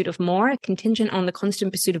constant pursuit of more, contingent on the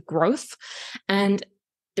constant pursuit of growth. And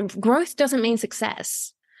growth doesn't mean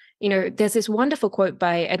success. There's this wonderful quote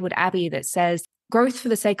by Edward Abbey that says, growth for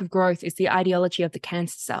the sake of growth is the ideology of the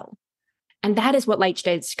cancer cell. And that is what late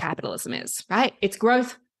stage capitalism is, right? It's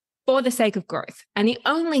growth for the sake of growth. And the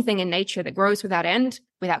only thing in nature that grows without end,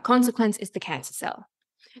 without consequence, is the cancer cell.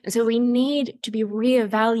 And so we need to be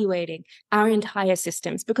reevaluating our entire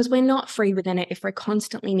systems, because we're not free within it if we're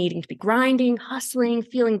constantly needing to be grinding, hustling,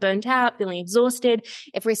 feeling burnt out, feeling exhausted.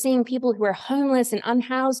 If we're seeing people who are homeless and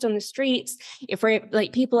unhoused on the streets, if we're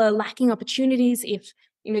like people are lacking opportunities, if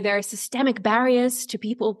there are systemic barriers to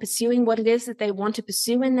people pursuing what it is that they want to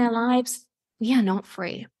pursue in their lives, we are not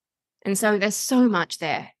free. And so there's so much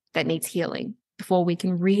there that needs healing before we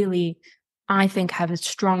can really, I think, have a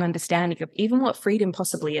strong understanding of even what freedom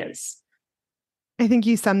possibly is. I think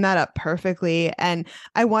you summed that up perfectly. And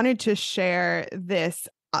I wanted to share this,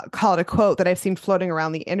 call it a quote that I've seen floating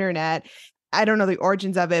around the internet. I don't know the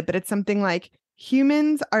origins of it, but it's something like,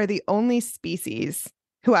 humans are the only species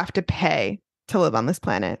who have to pay to live on this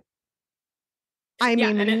planet. I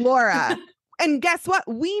mean, Laura. And guess what?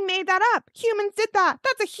 We made that up. Humans did that.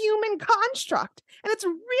 That's a human construct. And it's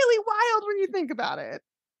really wild when you think about it.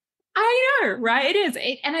 I know, right? It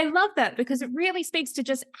is. And I love that, because it really speaks to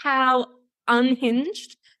just how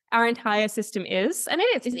unhinged our entire system is. And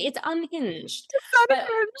it is. It's unhinged. It's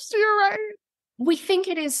unhinged. You're right. We think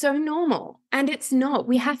it is so normal, and it's not.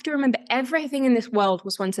 We have to remember everything in this world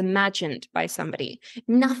was once imagined by somebody.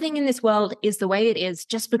 Nothing in this world is the way it is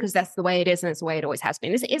just because that's the way it is and it's the way it always has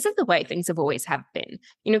been. This isn't the way things have always have been.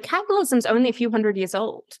 Capitalism's only a few hundred years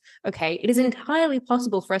old, okay? It is entirely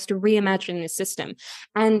possible for us to reimagine this system.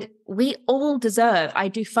 And we all deserve, I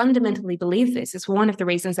do fundamentally believe this, is one of the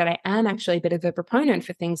reasons that I am actually a bit of a proponent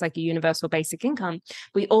for things like a universal basic income.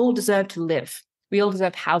 We all deserve to live. We all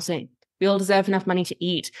deserve housing. We all deserve enough money to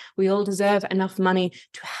eat. We all deserve enough money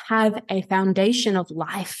to have a foundation of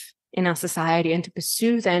life in our society and to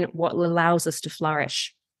pursue then what allows us to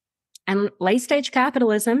flourish. And late stage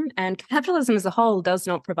capitalism and capitalism as a whole does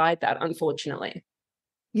not provide that, unfortunately.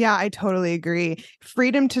 Yeah, I totally agree.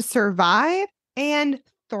 Freedom to survive and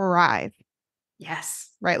thrive.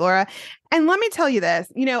 Yes. Right, Laura? And let me tell you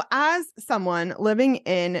this, as someone living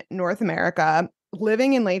in North America,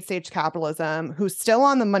 living in late stage capitalism, who's still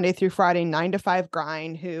on the Monday through Friday 9 to 5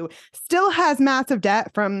 grind, who still has massive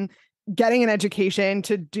debt from getting an education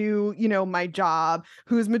to do, my job,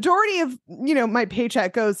 whose majority of, my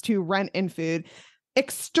paycheck goes to rent and food.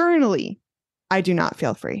 Externally, I do not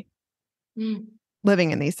feel free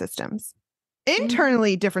living in these systems.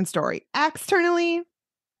 Internally, different story. Externally,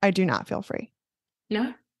 I do not feel free.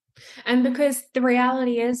 No. And because the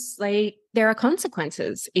reality is, there are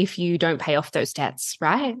consequences if you don't pay off those debts,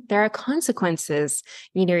 right? There are consequences,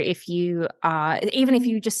 if you even if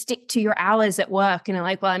you just stick to your hours at work and are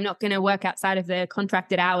like, well, I'm not going to work outside of the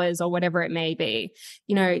contracted hours or whatever it may be.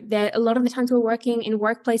 A lot of the times we're working in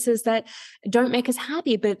workplaces that don't make us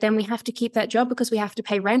happy, but then we have to keep that job because we have to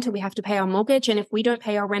pay rent or we have to pay our mortgage. And if we don't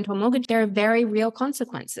pay our rent or mortgage, there are very real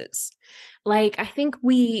consequences. I think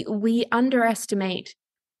we underestimate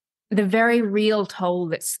the very real toll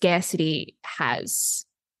that scarcity has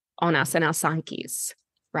on us and our psyches,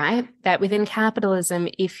 right? That within capitalism,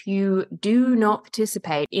 if you do not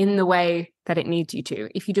participate in the way that it needs you to,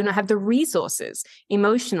 if you do not have the resources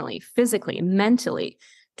emotionally, physically, mentally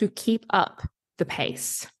to keep up the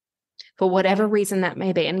pace, for whatever reason that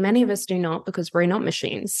may be, and many of us do not because we're not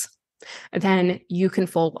machines, then you can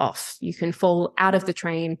fall off. You can fall out of the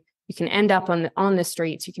train. You can end up on the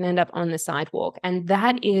streets. You can end up on the sidewalk. And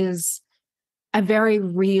that is a very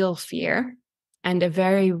real fear and a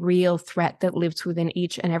very real threat that lives within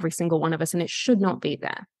each and every single one of us. And it should not be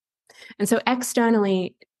there. And so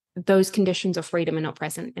externally, those conditions of freedom are not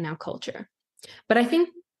present in our culture. But I think,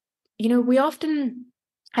 we often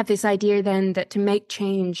have this idea then that to make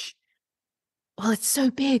change, well, it's so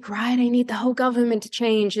big, right? I need the whole government to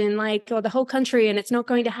change and or the whole country, and it's not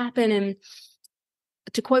going to happen. And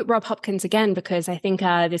to quote Rob Hopkins again, because I think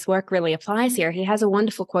this work really applies here, he has a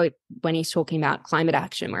wonderful quote when he's talking about climate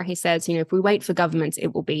action, where he says, if we wait for governments, it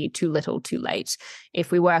will be too little, too late.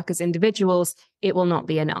 If we work as individuals, it will not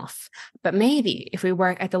be enough. But maybe if we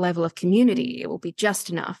work at the level of community, it will be just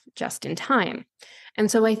enough, just in time. And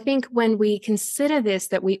so I think when we consider this,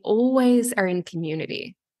 that we always are in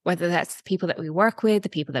community, whether that's the people that we work with, the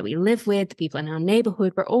people that we live with, the people in our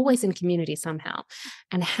neighborhood, we're always in community somehow.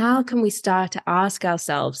 And how can we start to ask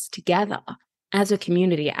ourselves together as a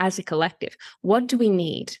community, as a collective, what do we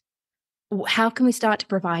need? how can we start to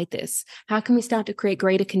provide this? How can we start to create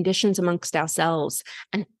greater conditions amongst ourselves?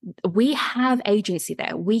 And we have agency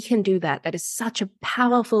there. We can do that. That is such a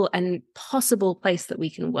powerful and possible place that we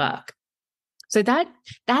can work. So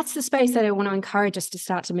that's the space that I want to encourage us to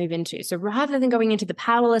start to move into. So rather than going into the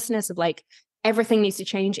powerlessness of like, everything needs to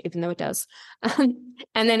change, even though it does,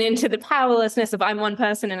 and then into the powerlessness of I'm one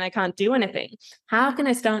person and I can't do anything, how can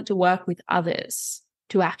I start to work with others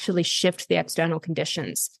to actually shift the external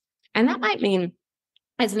conditions? And that might mean,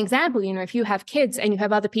 as an example, if you have kids and you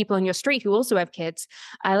have other people on your street who also have kids,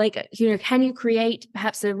 can you create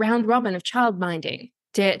perhaps a round robin of child minding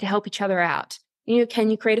to help each other out? Can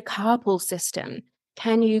you create a carpool system?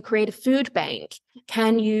 Can you create a food bank?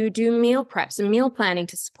 Can you do meal preps and meal planning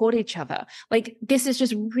to support each other? Like, this is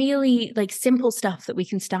just really like simple stuff that we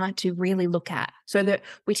can start to really look at, so that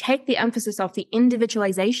we take the emphasis off the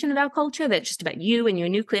individualization of our culture that's just about you and your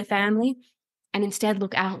nuclear family, and instead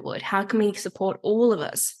look outward. How can we support all of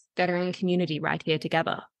us that are in community right here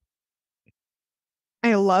together?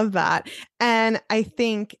 I love that. And I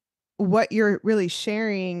think what you're really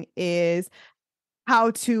sharing is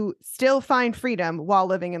how to still find freedom while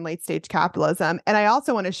living in late stage capitalism. And I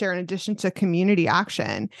also want to share, in addition to community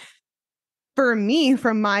action, for me,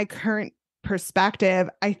 from my current perspective,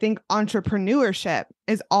 I think entrepreneurship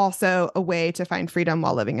is also a way to find freedom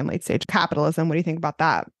while living in late stage capitalism. What do you think about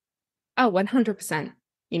that? Oh, 100%.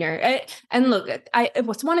 And look, it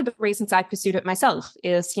was one of the reasons I pursued it myself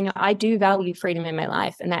is, I do value freedom in my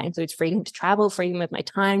life. And that includes freedom to travel, freedom with my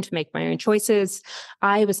time, to make my own choices.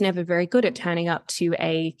 I was never very good at turning up to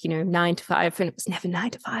a, 9 to 5, and it was never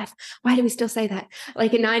 9 to 5. Why do we still say that?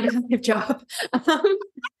 Like a 9 to 5 job.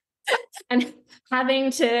 And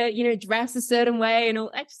having to, dress a certain way and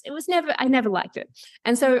all, I never liked it.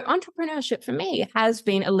 And so entrepreneurship for me has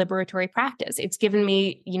been a liberatory practice. It's given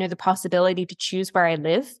me, the possibility to choose where I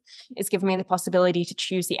live. It's given me the possibility to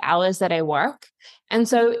choose the hours that I work. And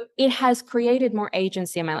so it has created more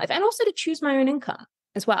agency in my life, and also to choose my own income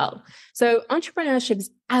as well. So entrepreneurship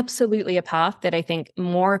is absolutely a path that I think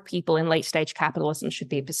more people in late stage capitalism should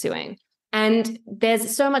be pursuing. And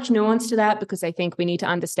there's so much nuance to that, because I think we need to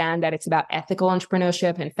understand that it's about ethical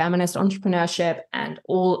entrepreneurship and feminist entrepreneurship and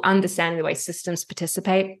all understanding the way systems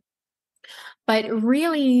participate. But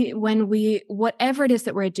really, whatever it is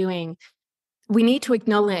that we're doing, we need to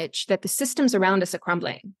acknowledge that the systems around us are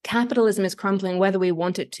crumbling. Capitalism is crumbling whether we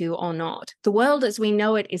want it to or not. The world as we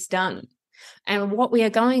know it is done. And what we are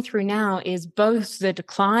going through now is both the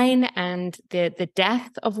decline and the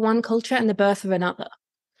death of one culture and the birth of another.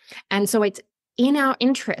 And so it's in our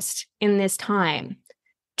interest in this time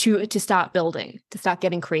to start building, to start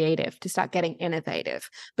getting creative, to start getting innovative,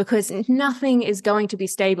 because nothing is going to be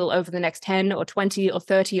stable over the next 10 or 20 or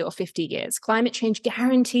 30 or 50 years. Climate change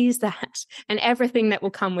guarantees that, and everything that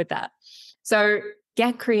will come with that. So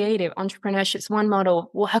get creative. Entrepreneurship's one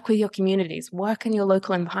model. Work with your communities, work in your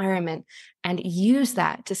local environment, and use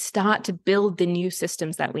that to start to build the new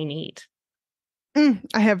systems that we need.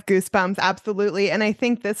 I have goosebumps. Absolutely. And I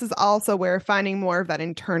think this is also where finding more of that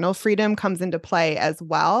internal freedom comes into play as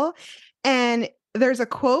well. And there's a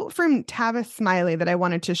quote from Tavis Smiley that I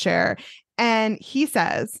wanted to share. And he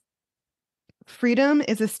says, "Freedom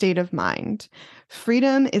is a state of mind.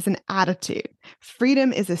 Freedom is an attitude.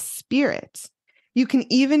 Freedom is a spirit. You can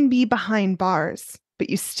even be behind bars, but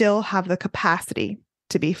you still have the capacity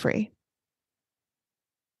to be free."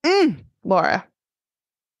 Laura.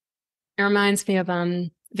 It reminds me of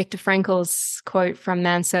Viktor Frankl's quote from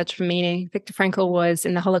Man's Search for Meaning. Viktor Frankl was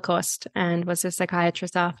in the Holocaust and was a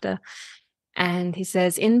psychiatrist after. And he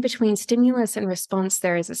says, in between stimulus and response,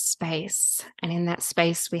 there is a space. And in that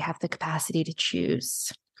space, we have the capacity to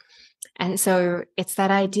choose. And so it's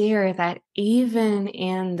that idea that even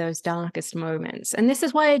in those darkest moments, and this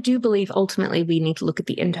is why I do believe ultimately we need to look at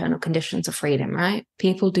the internal conditions of freedom, right?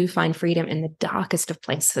 People do find freedom in the darkest of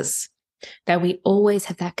places, that we always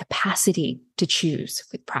have that capacity to choose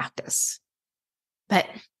with practice. But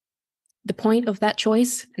the point of that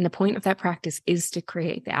choice and the point of that practice is to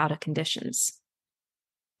create the outer conditions.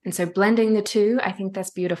 And so blending the two, I think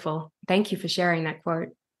that's beautiful. Thank you for sharing that quote.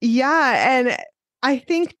 Yeah. And I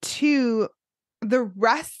think too, the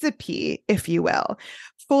recipe, if you will,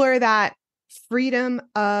 for that freedom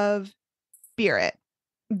of spirit,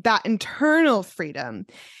 that internal freedom,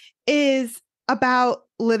 is about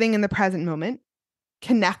living in the present moment,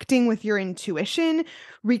 connecting with your intuition,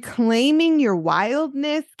 reclaiming your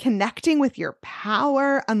wildness, connecting with your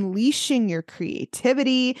power, unleashing your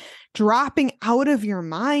creativity, dropping out of your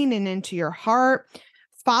mind and into your heart,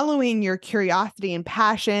 following your curiosity and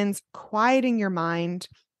passions, quieting your mind,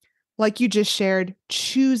 like you just shared,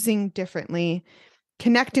 choosing differently,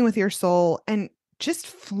 connecting with your soul, and just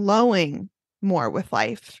flowing more with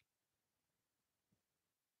life.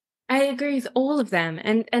 I agree with all of them.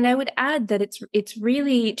 And I would add that it's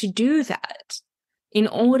really to do that in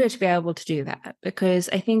order to be able to do that, because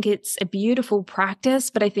I think it's a beautiful practice.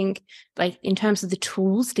 But I think like in terms of the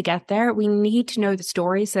tools to get there, we need to know the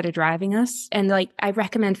stories that are driving us. And like I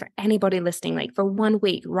recommend for anybody listening, like for 1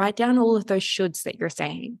 week, write down all of those shoulds that you're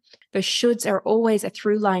saying. Those shoulds are always a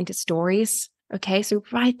through line to stories. Okay, so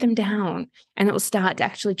write them down and it will start to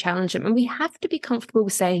actually challenge them. And we have to be comfortable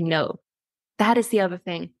with saying no. That is the other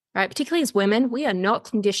thing. Right. Particularly as women, we are not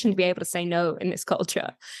conditioned to be able to say no in this culture.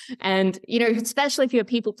 And, especially if you have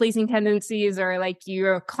people pleasing tendencies or like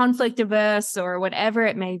you're conflict averse or whatever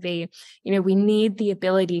it may be, we need the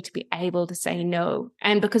ability to be able to say no.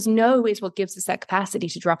 And because no is what gives us that capacity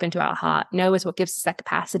to drop into our heart. No is what gives us that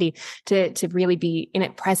capacity to really be in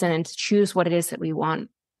it present and to choose what it is that we want.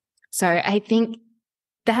 So I think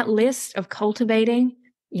that list of cultivating,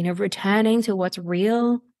 returning to what's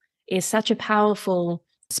real is such a powerful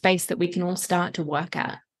space that we can all start to work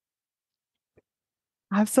at.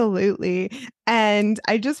 Absolutely. And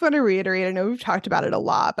I just want to reiterate, I know we've talked about it a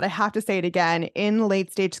lot, but I have to say it again, in late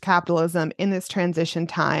stage capitalism, in this transition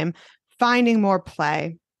time, finding more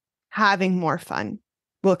play, having more fun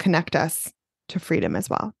will connect us to freedom as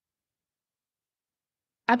well.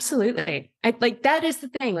 Absolutely. That is the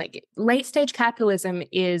thing. Like late stage capitalism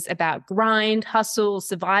is about grind, hustle,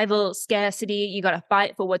 survival, scarcity. You got to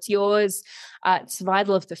fight for what's yours,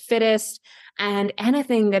 survival of the fittest, and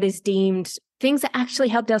anything that is deemed things that actually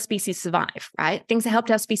helped our species survive, right? Things that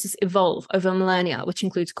helped our species evolve over millennia, which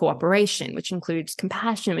includes cooperation, which includes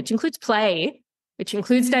compassion, which includes play, which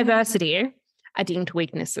includes diversity, are deemed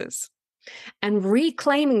weaknesses. And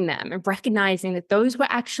reclaiming them and recognizing that those were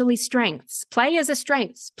actually strengths. Play is a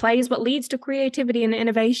strength. Play is what leads to creativity and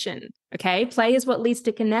innovation. Okay. Play is what leads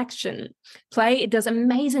to connection. Play, it does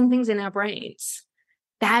amazing things in our brains.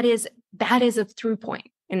 That is a through point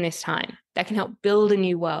in this time that can help build a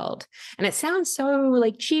new world. And it sounds so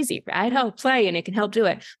like cheesy, right? Oh, play and it can help do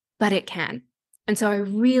it, but it can. And so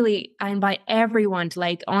I invite everyone to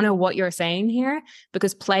like honor what you're saying here,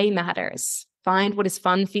 because play matters. Find what is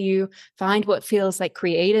fun for you. Find what feels like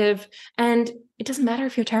creative. And it doesn't matter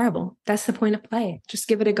if you're terrible. That's the point of play. Just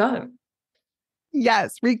give it a go.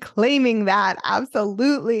 Yes, reclaiming that.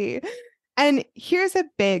 Absolutely. And here's a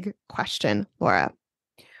big question, Laura.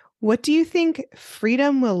 What do you think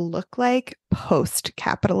freedom will look like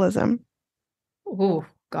post-capitalism? Oh,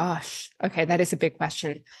 gosh. Okay, that is a big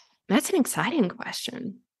question. That's an exciting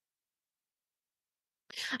question.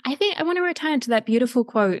 I think I want to return to that beautiful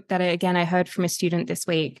quote that, I heard from a student this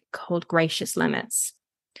week called Gracious Limits.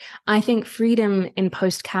 I think freedom in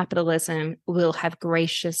post-capitalism will have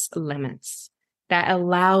gracious limits that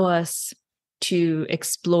allow us to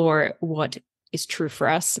explore what is true for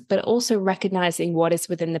us, but also recognizing what is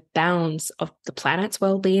within the bounds of the planet's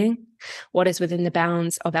well-being, what is within the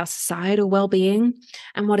bounds of our societal well-being,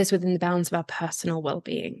 and what is within the bounds of our personal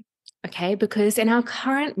well-being. Okay, because in our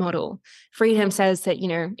current model, freedom says that,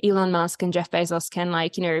 Elon Musk and Jeff Bezos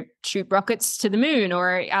can, shoot rockets to the moon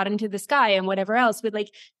or out into the sky and whatever else with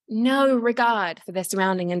no regard for their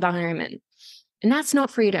surrounding environment. And that's not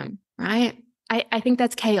freedom, right? I think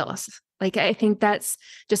that's chaos. I think that's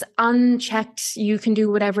just unchecked. You can do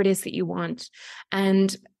whatever it is that you want.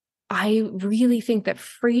 And I really think that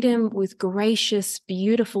freedom with gracious,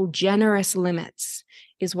 beautiful, generous limits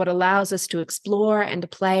is what allows us to explore and to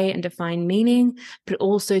play and to find meaning, but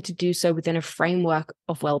also to do so within a framework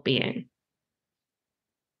of well-being.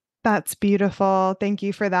 That's beautiful. Thank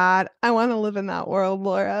you for that. I want to live in that world,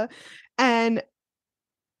 Laura. And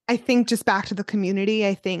I think just back to the community,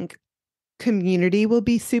 I think community will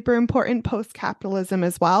be super important post-capitalism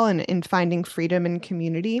as well, and in finding freedom in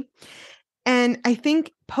community. And I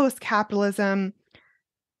think post-capitalism,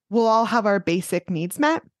 we'll all have our basic needs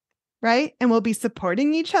met, right? And we'll be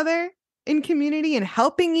supporting each other in community and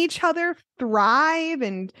helping each other thrive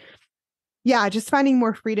and just finding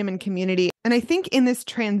more freedom in community. And I think in this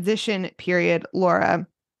transition period, Laura,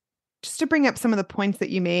 just to bring up some of the points that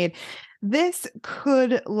you made, this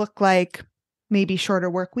could look like maybe shorter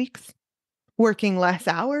work weeks, working less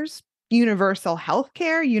hours, universal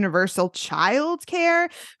healthcare, universal childcare,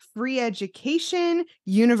 free education,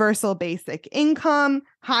 universal basic income,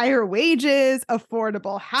 higher wages,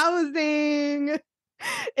 affordable housing,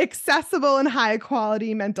 accessible and high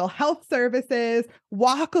quality mental health services,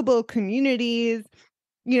 walkable communities,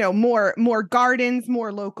 more gardens,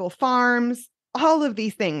 more local farms. All of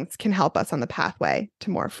these things can help us on the pathway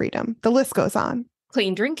to more freedom. The list goes on.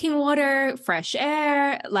 Clean drinking water, fresh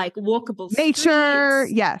air, walkable nature,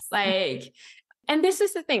 streets, yes. And this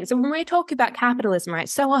is the thing. So when we talk about capitalism, right,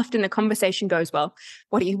 so often the conversation goes, well,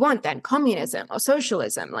 what do you want then? Communism or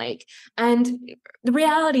socialism? And the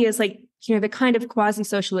reality is the kind of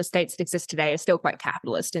quasi-socialist states that exist today are still quite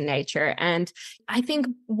capitalist in nature. And I think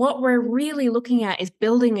what we're really looking at is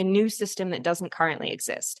building a new system that doesn't currently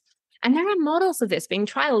exist. And there are models of this being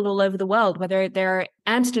trialed all over the world, whether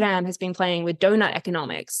Amsterdam has been playing with donut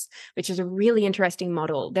economics, which is a really interesting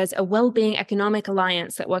model. There's a well-being economic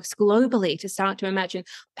alliance that works globally to start to imagine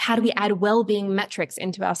how do we add well-being metrics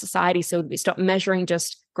into our society so we stop measuring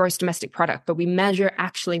just gross domestic product, but we measure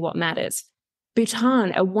actually what matters.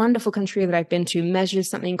 Bhutan, a wonderful country that I've been to, measures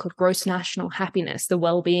something called gross national happiness, the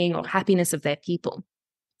well-being or happiness of their people.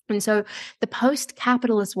 And so the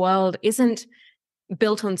post-capitalist world isn't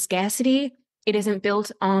built on scarcity. It isn't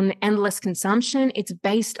built on endless consumption. It's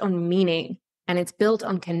based on meaning, and it's built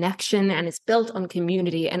on connection, and it's built on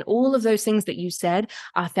community. And all of those things that you said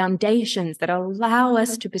are foundations that allow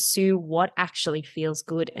us to pursue what actually feels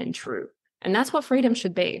good and true. And that's what freedom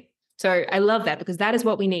should be. So I love that, because that is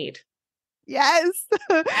what we need. Yes.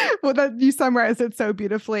 Well, you summarized it so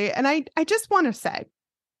beautifully. And I just want to say,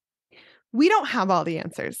 we don't have all the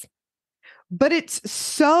answers. But it's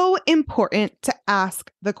so important to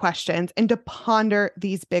ask the questions and to ponder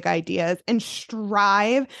these big ideas and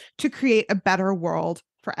strive to create a better world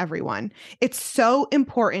for everyone. It's so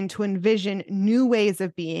important to envision new ways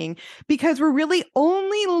of being, because we're really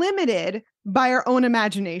only limited by our own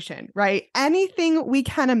imagination, right? Anything we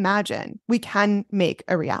can imagine, we can make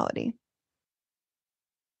a reality.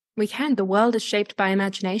 We can. The world is shaped by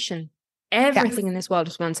imagination. Everything in this world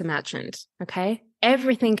was once imagined, okay?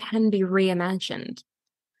 Everything can be reimagined.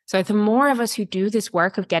 So the more of us who do this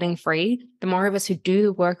work of getting free, the more of us who do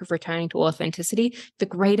the work of returning to authenticity, the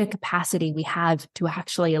greater capacity we have to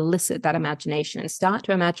actually elicit that imagination and start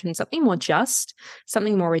to imagine something more just,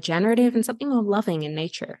 something more regenerative, and something more loving in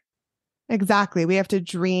nature. Exactly. We have to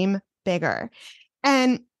dream bigger.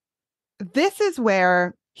 And this is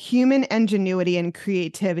where human ingenuity and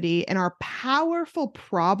creativity and our powerful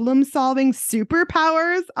problem-solving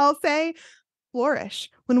superpowers, I'll say, flourish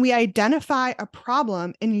when we identify a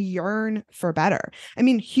problem and yearn for better. I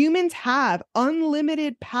mean, humans have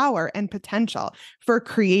unlimited power and potential for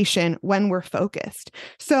creation when we're focused.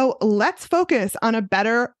 So let's focus on a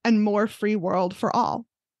better and more free world for all.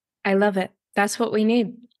 I love it. That's what we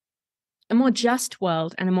need. A more just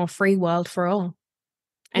world and a more free world for all.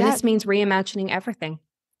 And this means reimagining everything.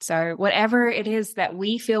 So whatever it is that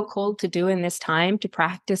we feel called to do in this time, to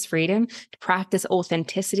practice freedom, to practice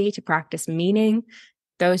authenticity, to practice meaning,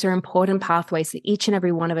 those are important pathways that each and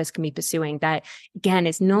every one of us can be pursuing. That, again,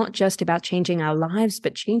 is not just about changing our lives,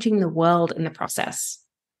 but changing the world in the process.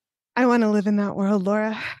 I want to live in that world,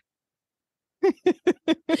 Laura.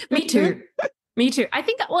 Me too. Me too. I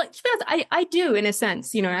think, well, I do in a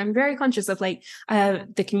sense, I'm very conscious of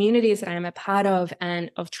the communities that I'm a part of and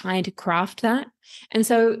of trying to craft that. And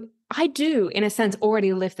so I do in a sense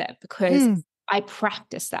already live that because I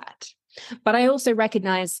practice that. But I also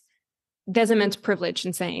recognize there's immense privilege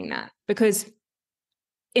in saying that, because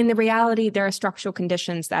in the reality, there are structural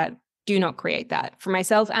conditions that do not create that for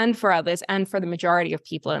myself and for others and for the majority of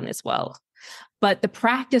people in this world. But the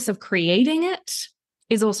practice of creating it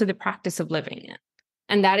is also the practice of living it.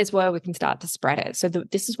 And that is where we can start to spread it. So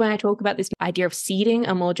this is when I talk about this idea of seeding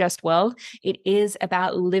a more just world. It is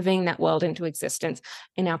about living that world into existence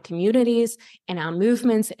in our communities, in our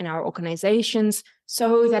movements, in our organizations,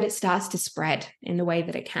 so that it starts to spread in the way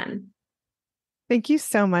that it can. Thank you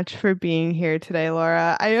so much for being here today,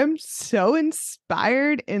 Laura. I am so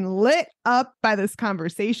inspired and lit up by this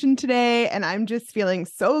conversation today. And I'm just feeling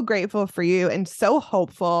so grateful for you and so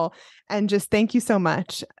hopeful. And just thank you so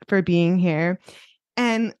much for being here.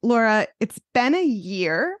 And Laura, it's been a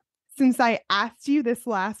year since I asked you this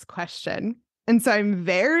last question. And so I'm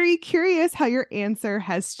very curious how your answer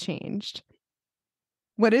has changed.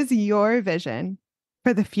 What is your vision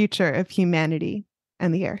for the future of humanity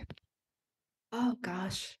and the earth? Oh,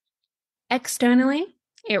 gosh. Externally,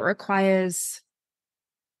 it requires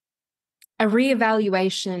a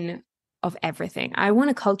reevaluation of everything. I want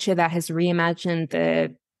a culture that has reimagined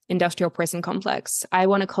the industrial prison complex. I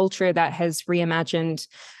want a culture that has reimagined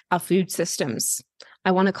our food systems.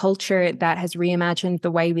 I want a culture that has reimagined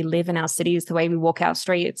the way we live in our cities, the way we walk our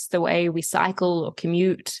streets, the way we cycle or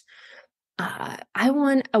commute. I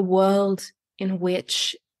want a world in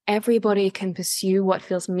which everybody can pursue what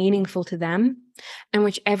feels meaningful to them, and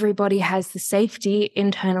which everybody has the safety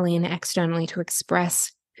internally and externally to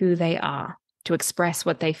express who they are, to express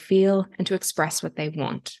what they feel, and to express what they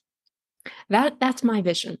want. That's my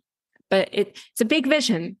vision. But it's a big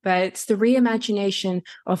vision, but it's the reimagination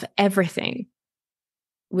of everything.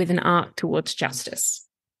 with an arc towards justice.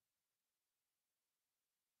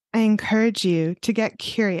 I encourage you to get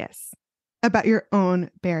curious about your own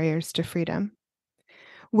barriers to freedom.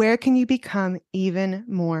 Where can you become even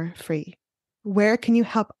more free? Where can you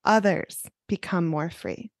help others become more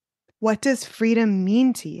free? What does freedom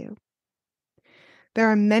mean to you? There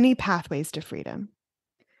are many pathways to freedom.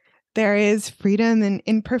 There is freedom in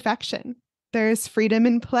imperfection. There is freedom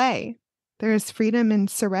in play. There is freedom in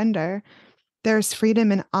surrender. There is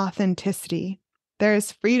freedom in authenticity. There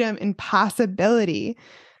is freedom in possibility.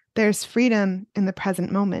 There's freedom in the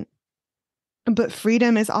present moment. But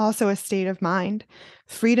freedom is also a state of mind.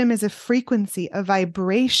 Freedom is a frequency, a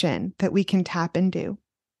vibration that we can tap into.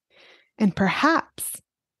 And perhaps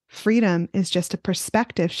freedom is just a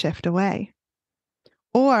perspective shift away.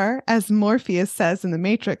 Or, as Morpheus says in the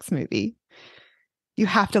Matrix movie, you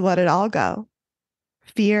have to let it all go.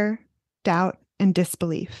 Fear, doubt, and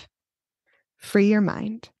disbelief. Free your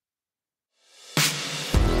mind.